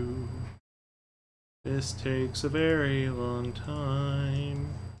 Do-do-do-do. This takes a very long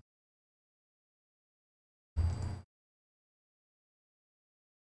time.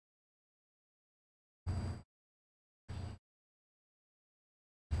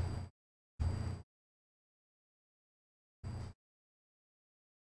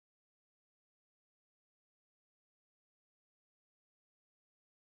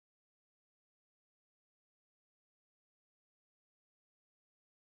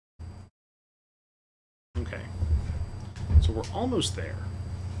 Okay, so we're almost there.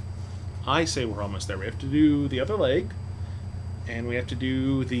 I say we're almost there. We have to do the other leg, and we have to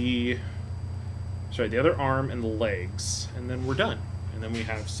do the other arm and the legs, and then we're done. And then we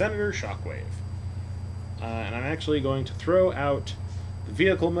have Senator Shockwave. And I'm actually going to throw out the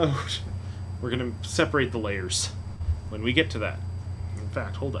vehicle mode. We're going to separate the layers when we get to that. In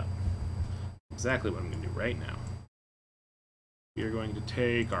fact, hold up. Exactly what I'm going to do right now. We are going to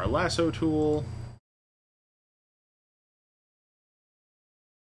take our lasso tool.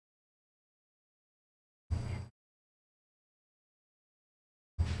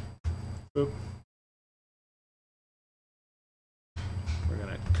 Boop. We're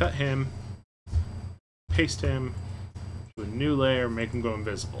gonna cut him, paste him to a new layer, make him go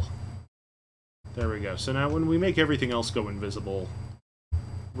invisible. There we go. So now when we make everything else go invisible,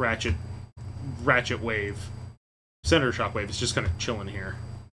 Ratchet Wave, Senator Shockwave is just kind of chilling here,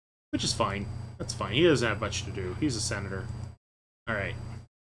 which is fine. That's fine. He doesn't have much to do. He's a senator. All right.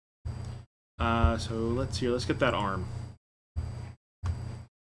 So let's get that arm.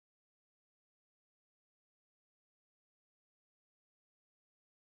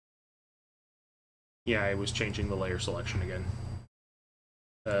 Yeah, I was changing the layer selection again.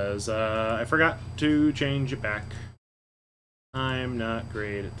 Because I forgot to change it back. I'm not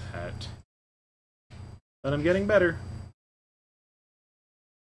great at that. But I'm getting better.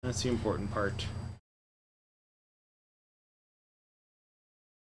 That's the important part.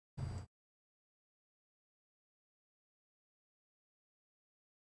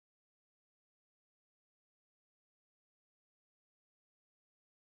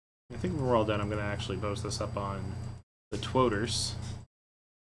 I think when we're all done, I'm going to actually post this up on the Twoters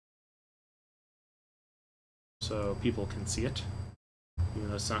so people can see it, even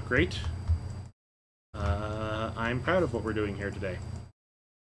though it's not great. I'm proud of what we're doing here today.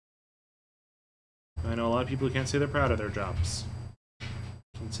 I know a lot of people who can't say they're proud of their jobs.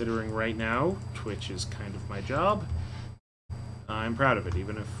 Considering right now, Twitch is kind of my job, I'm proud of it,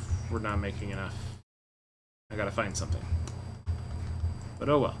 even if we're not making enough. I gotta find something. But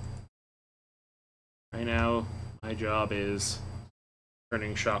oh well. Right now, my job is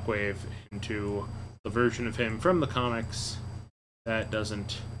turning Shockwave into the version of him from the comics that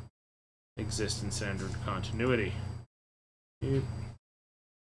doesn't exist in standard continuity. Nope.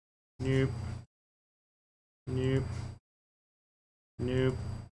 Nope. Nope. Nope.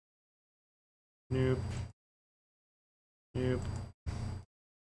 Nope. Nope.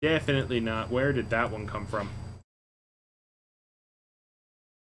 Definitely not. Where did that one come from?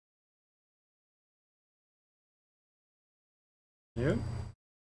 Nope.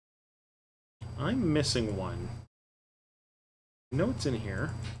 I'm missing one. I know it's in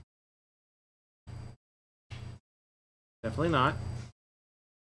here. Definitely not.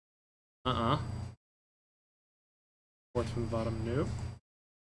 Fourth from the bottom. Nope.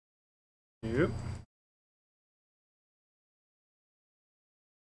 Nope.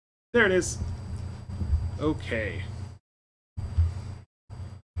 There it is. Okay.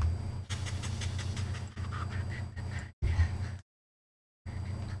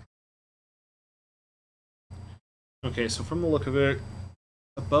 Okay, so from the look of it,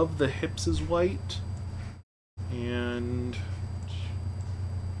 above the hips is white, and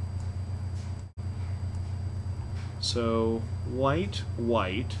so white,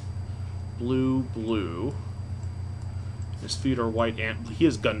 white, blue, blue. His feet are white, and he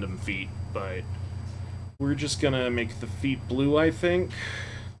has Gundam feet, but we're just gonna make the feet blue, I think.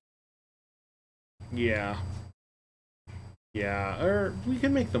 Yeah. Yeah, or we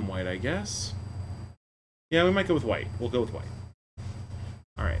can make them white, I guess. Yeah, we might go with white. We'll go with white.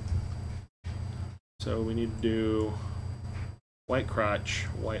 Alright. So we need to do white crotch,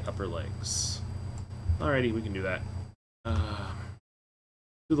 white upper legs. Alrighty, we can do that.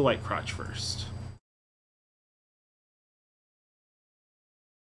 Do the white crotch first.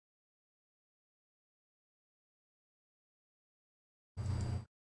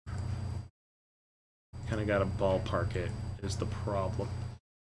 Kinda gotta ballpark it, is the problem.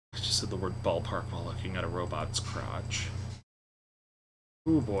 I just said the word ballpark while looking at a robot's crotch.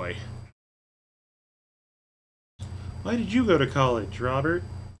 Ooh boy. Why did you go to college, Robert?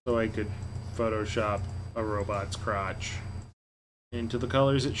 So I could Photoshop a robot's crotch into the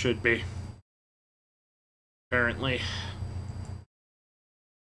colors it should be. Apparently.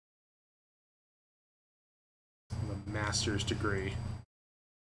 I have a master's degree.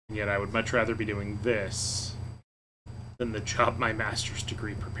 And yet I would much rather be doing this than the job my master's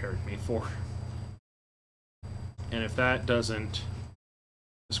degree prepared me for. And if that doesn't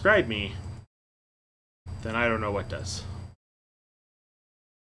describe me, then I don't know what does.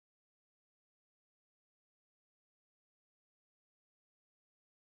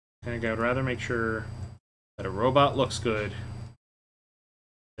 And I would rather make sure that a robot looks good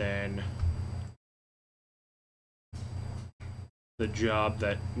than the job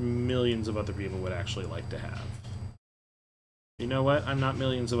that millions of other people would actually like to have. You know what? I'm not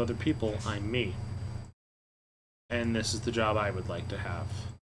millions of other people, I'm me. And this is the job I would like to have.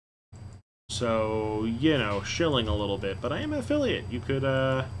 So, you know, shilling a little bit, but I am an affiliate. You could,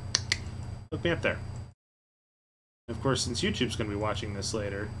 look me up there. Of course, since YouTube's going to be watching this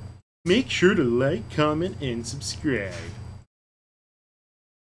later, make sure to like, comment, and subscribe.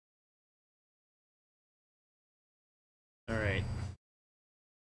 Alright.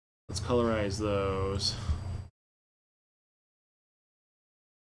 Let's colorize those.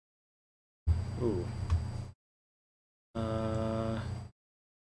 Ooh.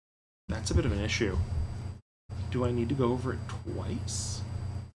 That's a bit of an issue. Do I need to go over it twice?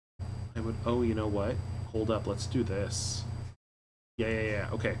 I would... Oh, you know what? Hold up, let's do this. Yeah.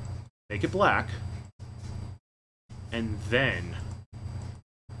 Okay. Make it black. And then...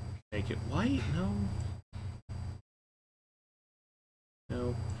 make it white? No.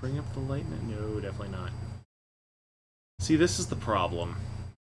 No. Bring up the light... No, definitely not. See, this is the problem.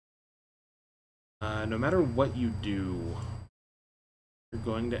 No matter what you do, you're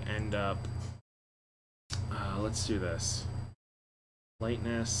going to end up... let's do this.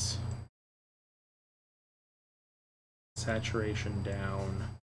 Lightness. Saturation down.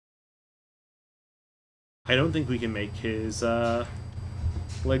 I don't think we can make his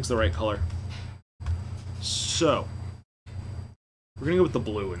legs the right color. So, we're going to go with the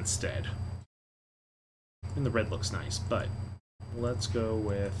blue instead. And the red looks nice, but let's go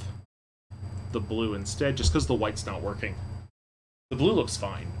with the blue instead, just because the white's not working. The blue looks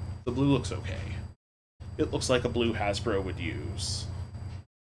fine. The blue looks okay. It looks like a blue Hasbro would use.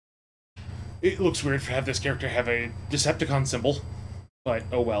 It looks weird to have this character have a Decepticon symbol, but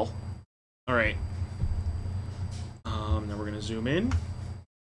oh well. Alright. Now we're gonna zoom in.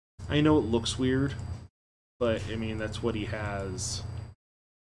 I know it looks weird, But, I mean, that's what he has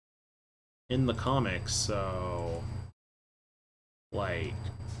in the comics, so... Like,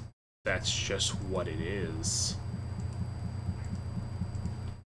 that's just what it is.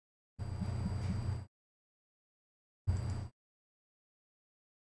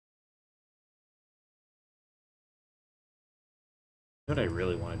 What I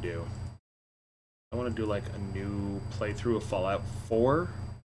really want to do? I want to do like a new playthrough of Fallout 4.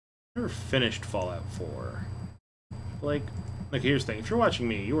 Never finished Fallout 4. Like here's the thing. If you're watching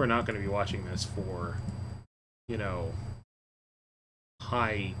me, you are not going to be watching this for, you know,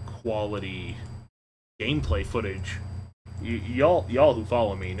 high quality gameplay footage. Y'all who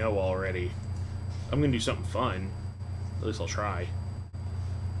follow me know already. I'm going to do something fun. At least I'll try.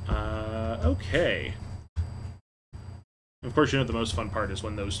 Okay. Of course, you know the most fun part is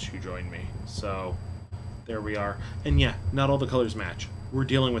when those two join me. So, there we are. And yeah, not all the colors match. We're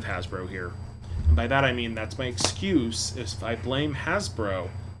dealing with Hasbro here. And by that I mean that's my excuse. If I blame Hasbro,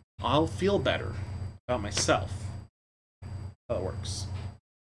 I'll feel better about myself. How that works.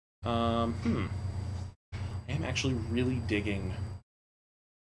 I am actually really digging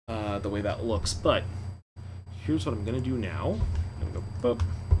the way that looks, but here's what I'm gonna do now. I'm gonna go boop.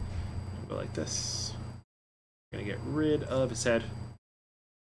 I'm gonna go like this. I'm gonna get rid of his head.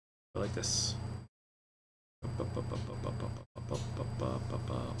 Go like this.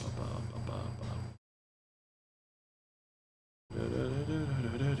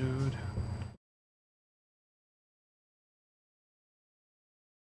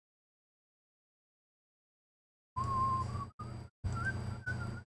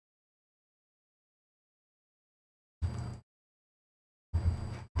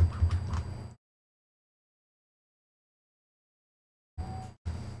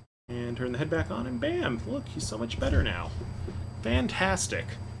 And turn the head back on, and bam! Look, he's so much better now. Fantastic.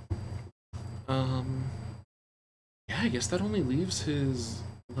 Yeah, I guess that only leaves his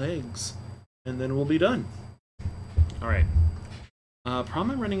legs, and then we'll be done. Alright.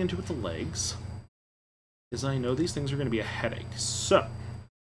 Problem I'm running into with the legs is I know these things are going to be a headache. So,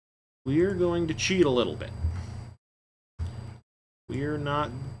 we're going to cheat a little bit. We're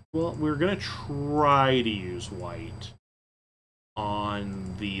not... Well, we're going to try to use white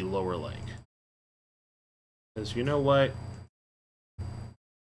on the lower leg. Because you know what?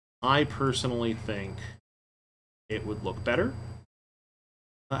 I personally think it would look better.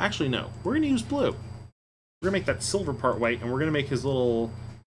 Actually, no. We're going to use blue. We're going to make that silver part white, and we're going to make his little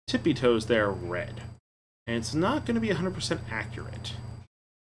tippy toes there red. And it's not going to be 100% accurate.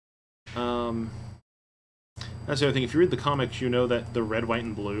 That's the other thing. If you read the comics, you know that the red, white,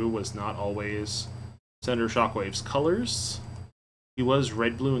 and blue was not always Senator Shockwave's colors. He was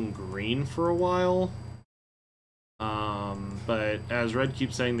red, blue, and green for a while. But as Red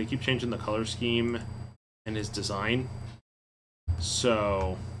keeps saying, they keep changing the color scheme and his design.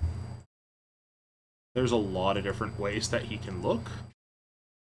 So there's a lot of different ways that he can look.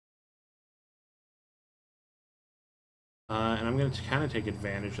 And I'm going to kind of take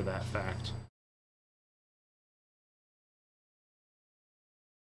advantage of that fact.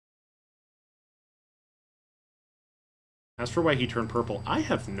 As for why he turned purple, I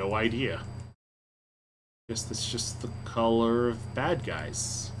have no idea. I guess that's just the color of bad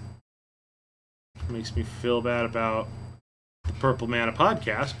guys. It makes me feel bad about the Purple Mana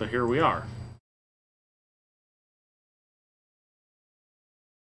podcast, but here we are.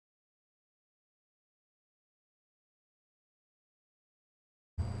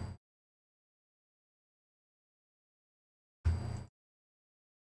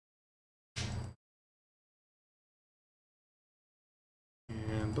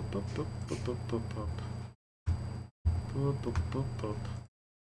 And boop, boop, boop, boop, boop, boop, boop. Boop, boop, boop, boop.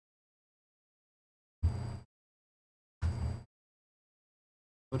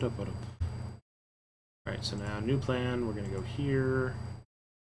 What up, what up? Alright, so now new plan, we're gonna go here.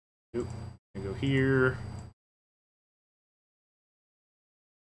 Nope. We're gonna go here.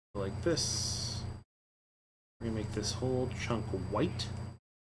 Like this. We're gonna make this whole chunk white.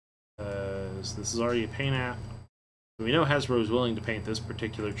 Because this is already a paint app. We know Hasbro is willing to paint this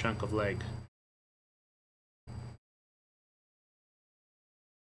particular chunk of leg.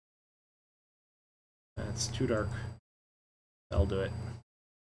 That's too dark. I'll do it.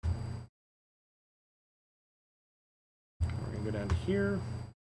 We're going to go down to here.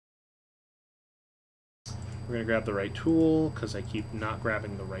 We're going to grab the right tool, because I keep not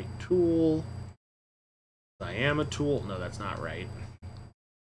grabbing the right tool. I am a tool. No, that's not right.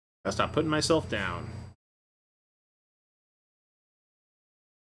 I'll stop putting myself down.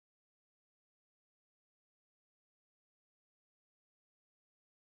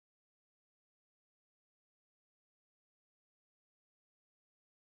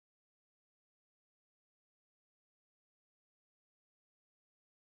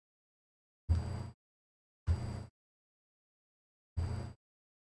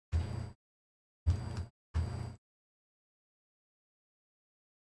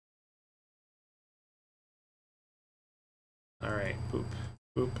 Alright, boop,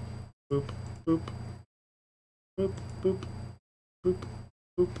 boop, boop, boop, boop, boop, boop,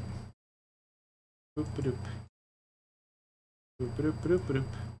 boop, boop-a-doop, boop-a-doop-a-doop-a-doop,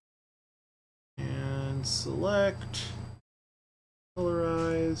 and select,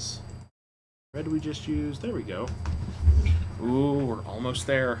 colorize, red we just used, there we go. Ooh, we're almost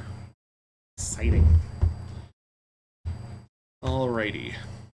there. Exciting. Alrighty.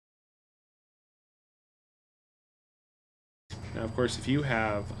 Now, of course, if you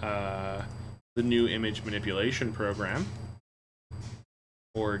have the new image manipulation program,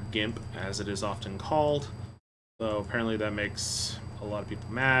 or GIMP as it is often called, though apparently that makes a lot of people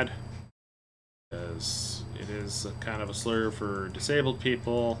mad, because it is kind of a slur for disabled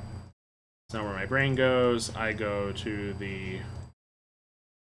people. It's not where my brain goes. I go to the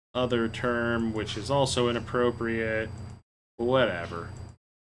other term, which is also inappropriate. Whatever.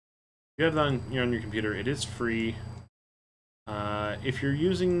 If you have that on your computer, it is free. If you're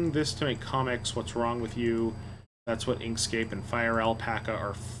using this to make comics, what's wrong with you? That's what Inkscape and Fire Alpaca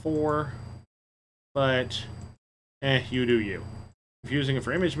are for. But, you do you. If you're using it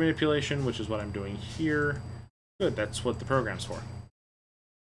for image manipulation, which is what I'm doing here, good, that's what the program's for.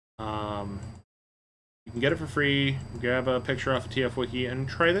 You can get it for free, grab a picture off of TFWiki, and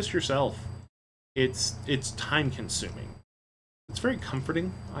try this yourself. It's time-consuming. It's very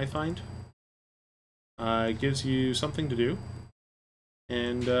comforting, I find. It gives you something to do,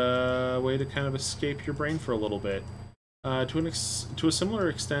 and a way to kind of escape your brain for a little bit. To a similar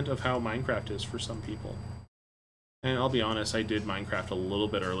extent of how Minecraft is for some people. And I'll be honest, I did Minecraft a little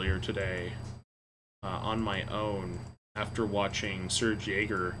bit earlier today on my own after watching Serge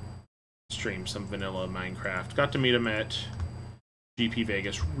Jaeger stream some vanilla Minecraft. Got to meet him at GP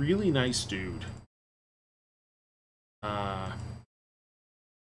Vegas. Really nice dude.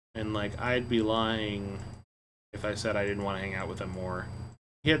 And like, I'd be lying if I said I didn't want to hang out with him more.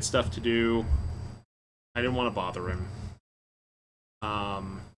 He had stuff to do. I didn't want to bother him. Of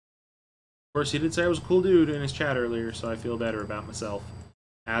course, he did say I was a cool dude in his chat earlier, so I feel better about myself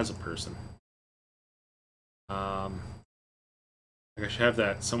as a person. I should have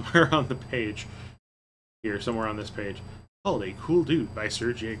that somewhere on the page. Here, somewhere on this page. Called A Cool Dude by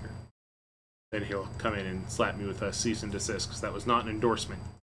Serge Jaeger. Then he'll come in and slap me with a cease and desist, because that was not an endorsement.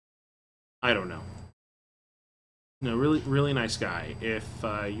 I don't know. No, really nice guy. If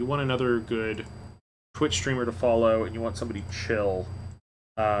you want another good Twitch streamer to follow and you want somebody chill,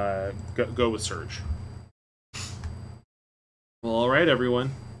 go with Serge. Well, alright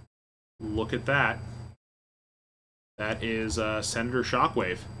everyone. Look at that. That is Senator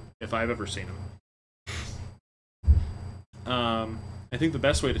Shockwave, if I've ever seen him. I think the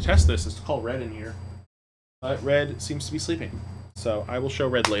best way to test this is to call Red in here. But Red seems to be sleeping. So I will show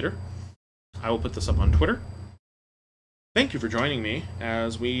Red later. I will put this up on Twitter. Thank you for joining me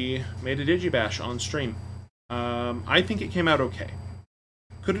as we made a Digibash on stream. I think it came out okay.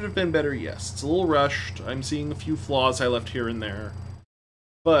 Could it have been better? Yes. It's a little rushed. I'm seeing a few flaws I left here and there.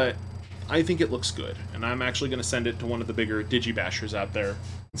 But I think it looks good. And I'm actually going to send it to one of the bigger Digibashers out there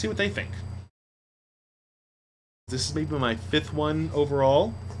and see what they think. This is maybe my 5th one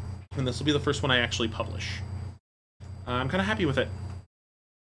overall. And this will be the first one I actually publish. I'm kind of happy with it.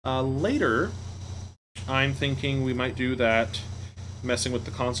 Later, I'm thinking we might do that messing with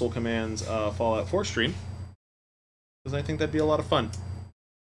the console commands Fallout 4 stream. Because I think that'd be a lot of fun.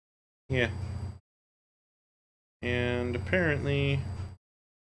 Yeah. And apparently,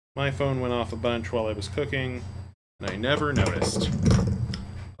 my phone went off a bunch while I was cooking, and I never noticed.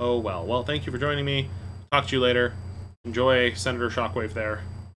 Oh well. Well, thank you for joining me. Talk to you later. Enjoy Senator Shockwave there.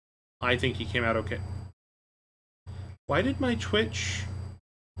 I think he came out okay. Why did my Twitch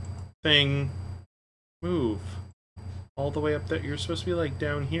thing move all the way up there? You're supposed to be like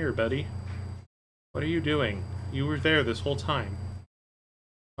down here, buddy. What are you doing? You were there this whole time.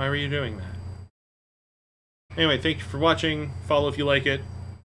 Why were you doing that? Anyway, thank you for watching. Follow if you like it.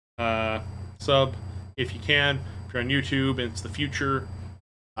 Sub if you can. If you're on YouTube and it's the future,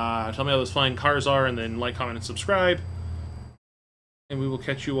 tell me how those flying cars are, and then like, comment, and subscribe. And we will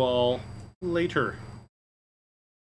catch you all later.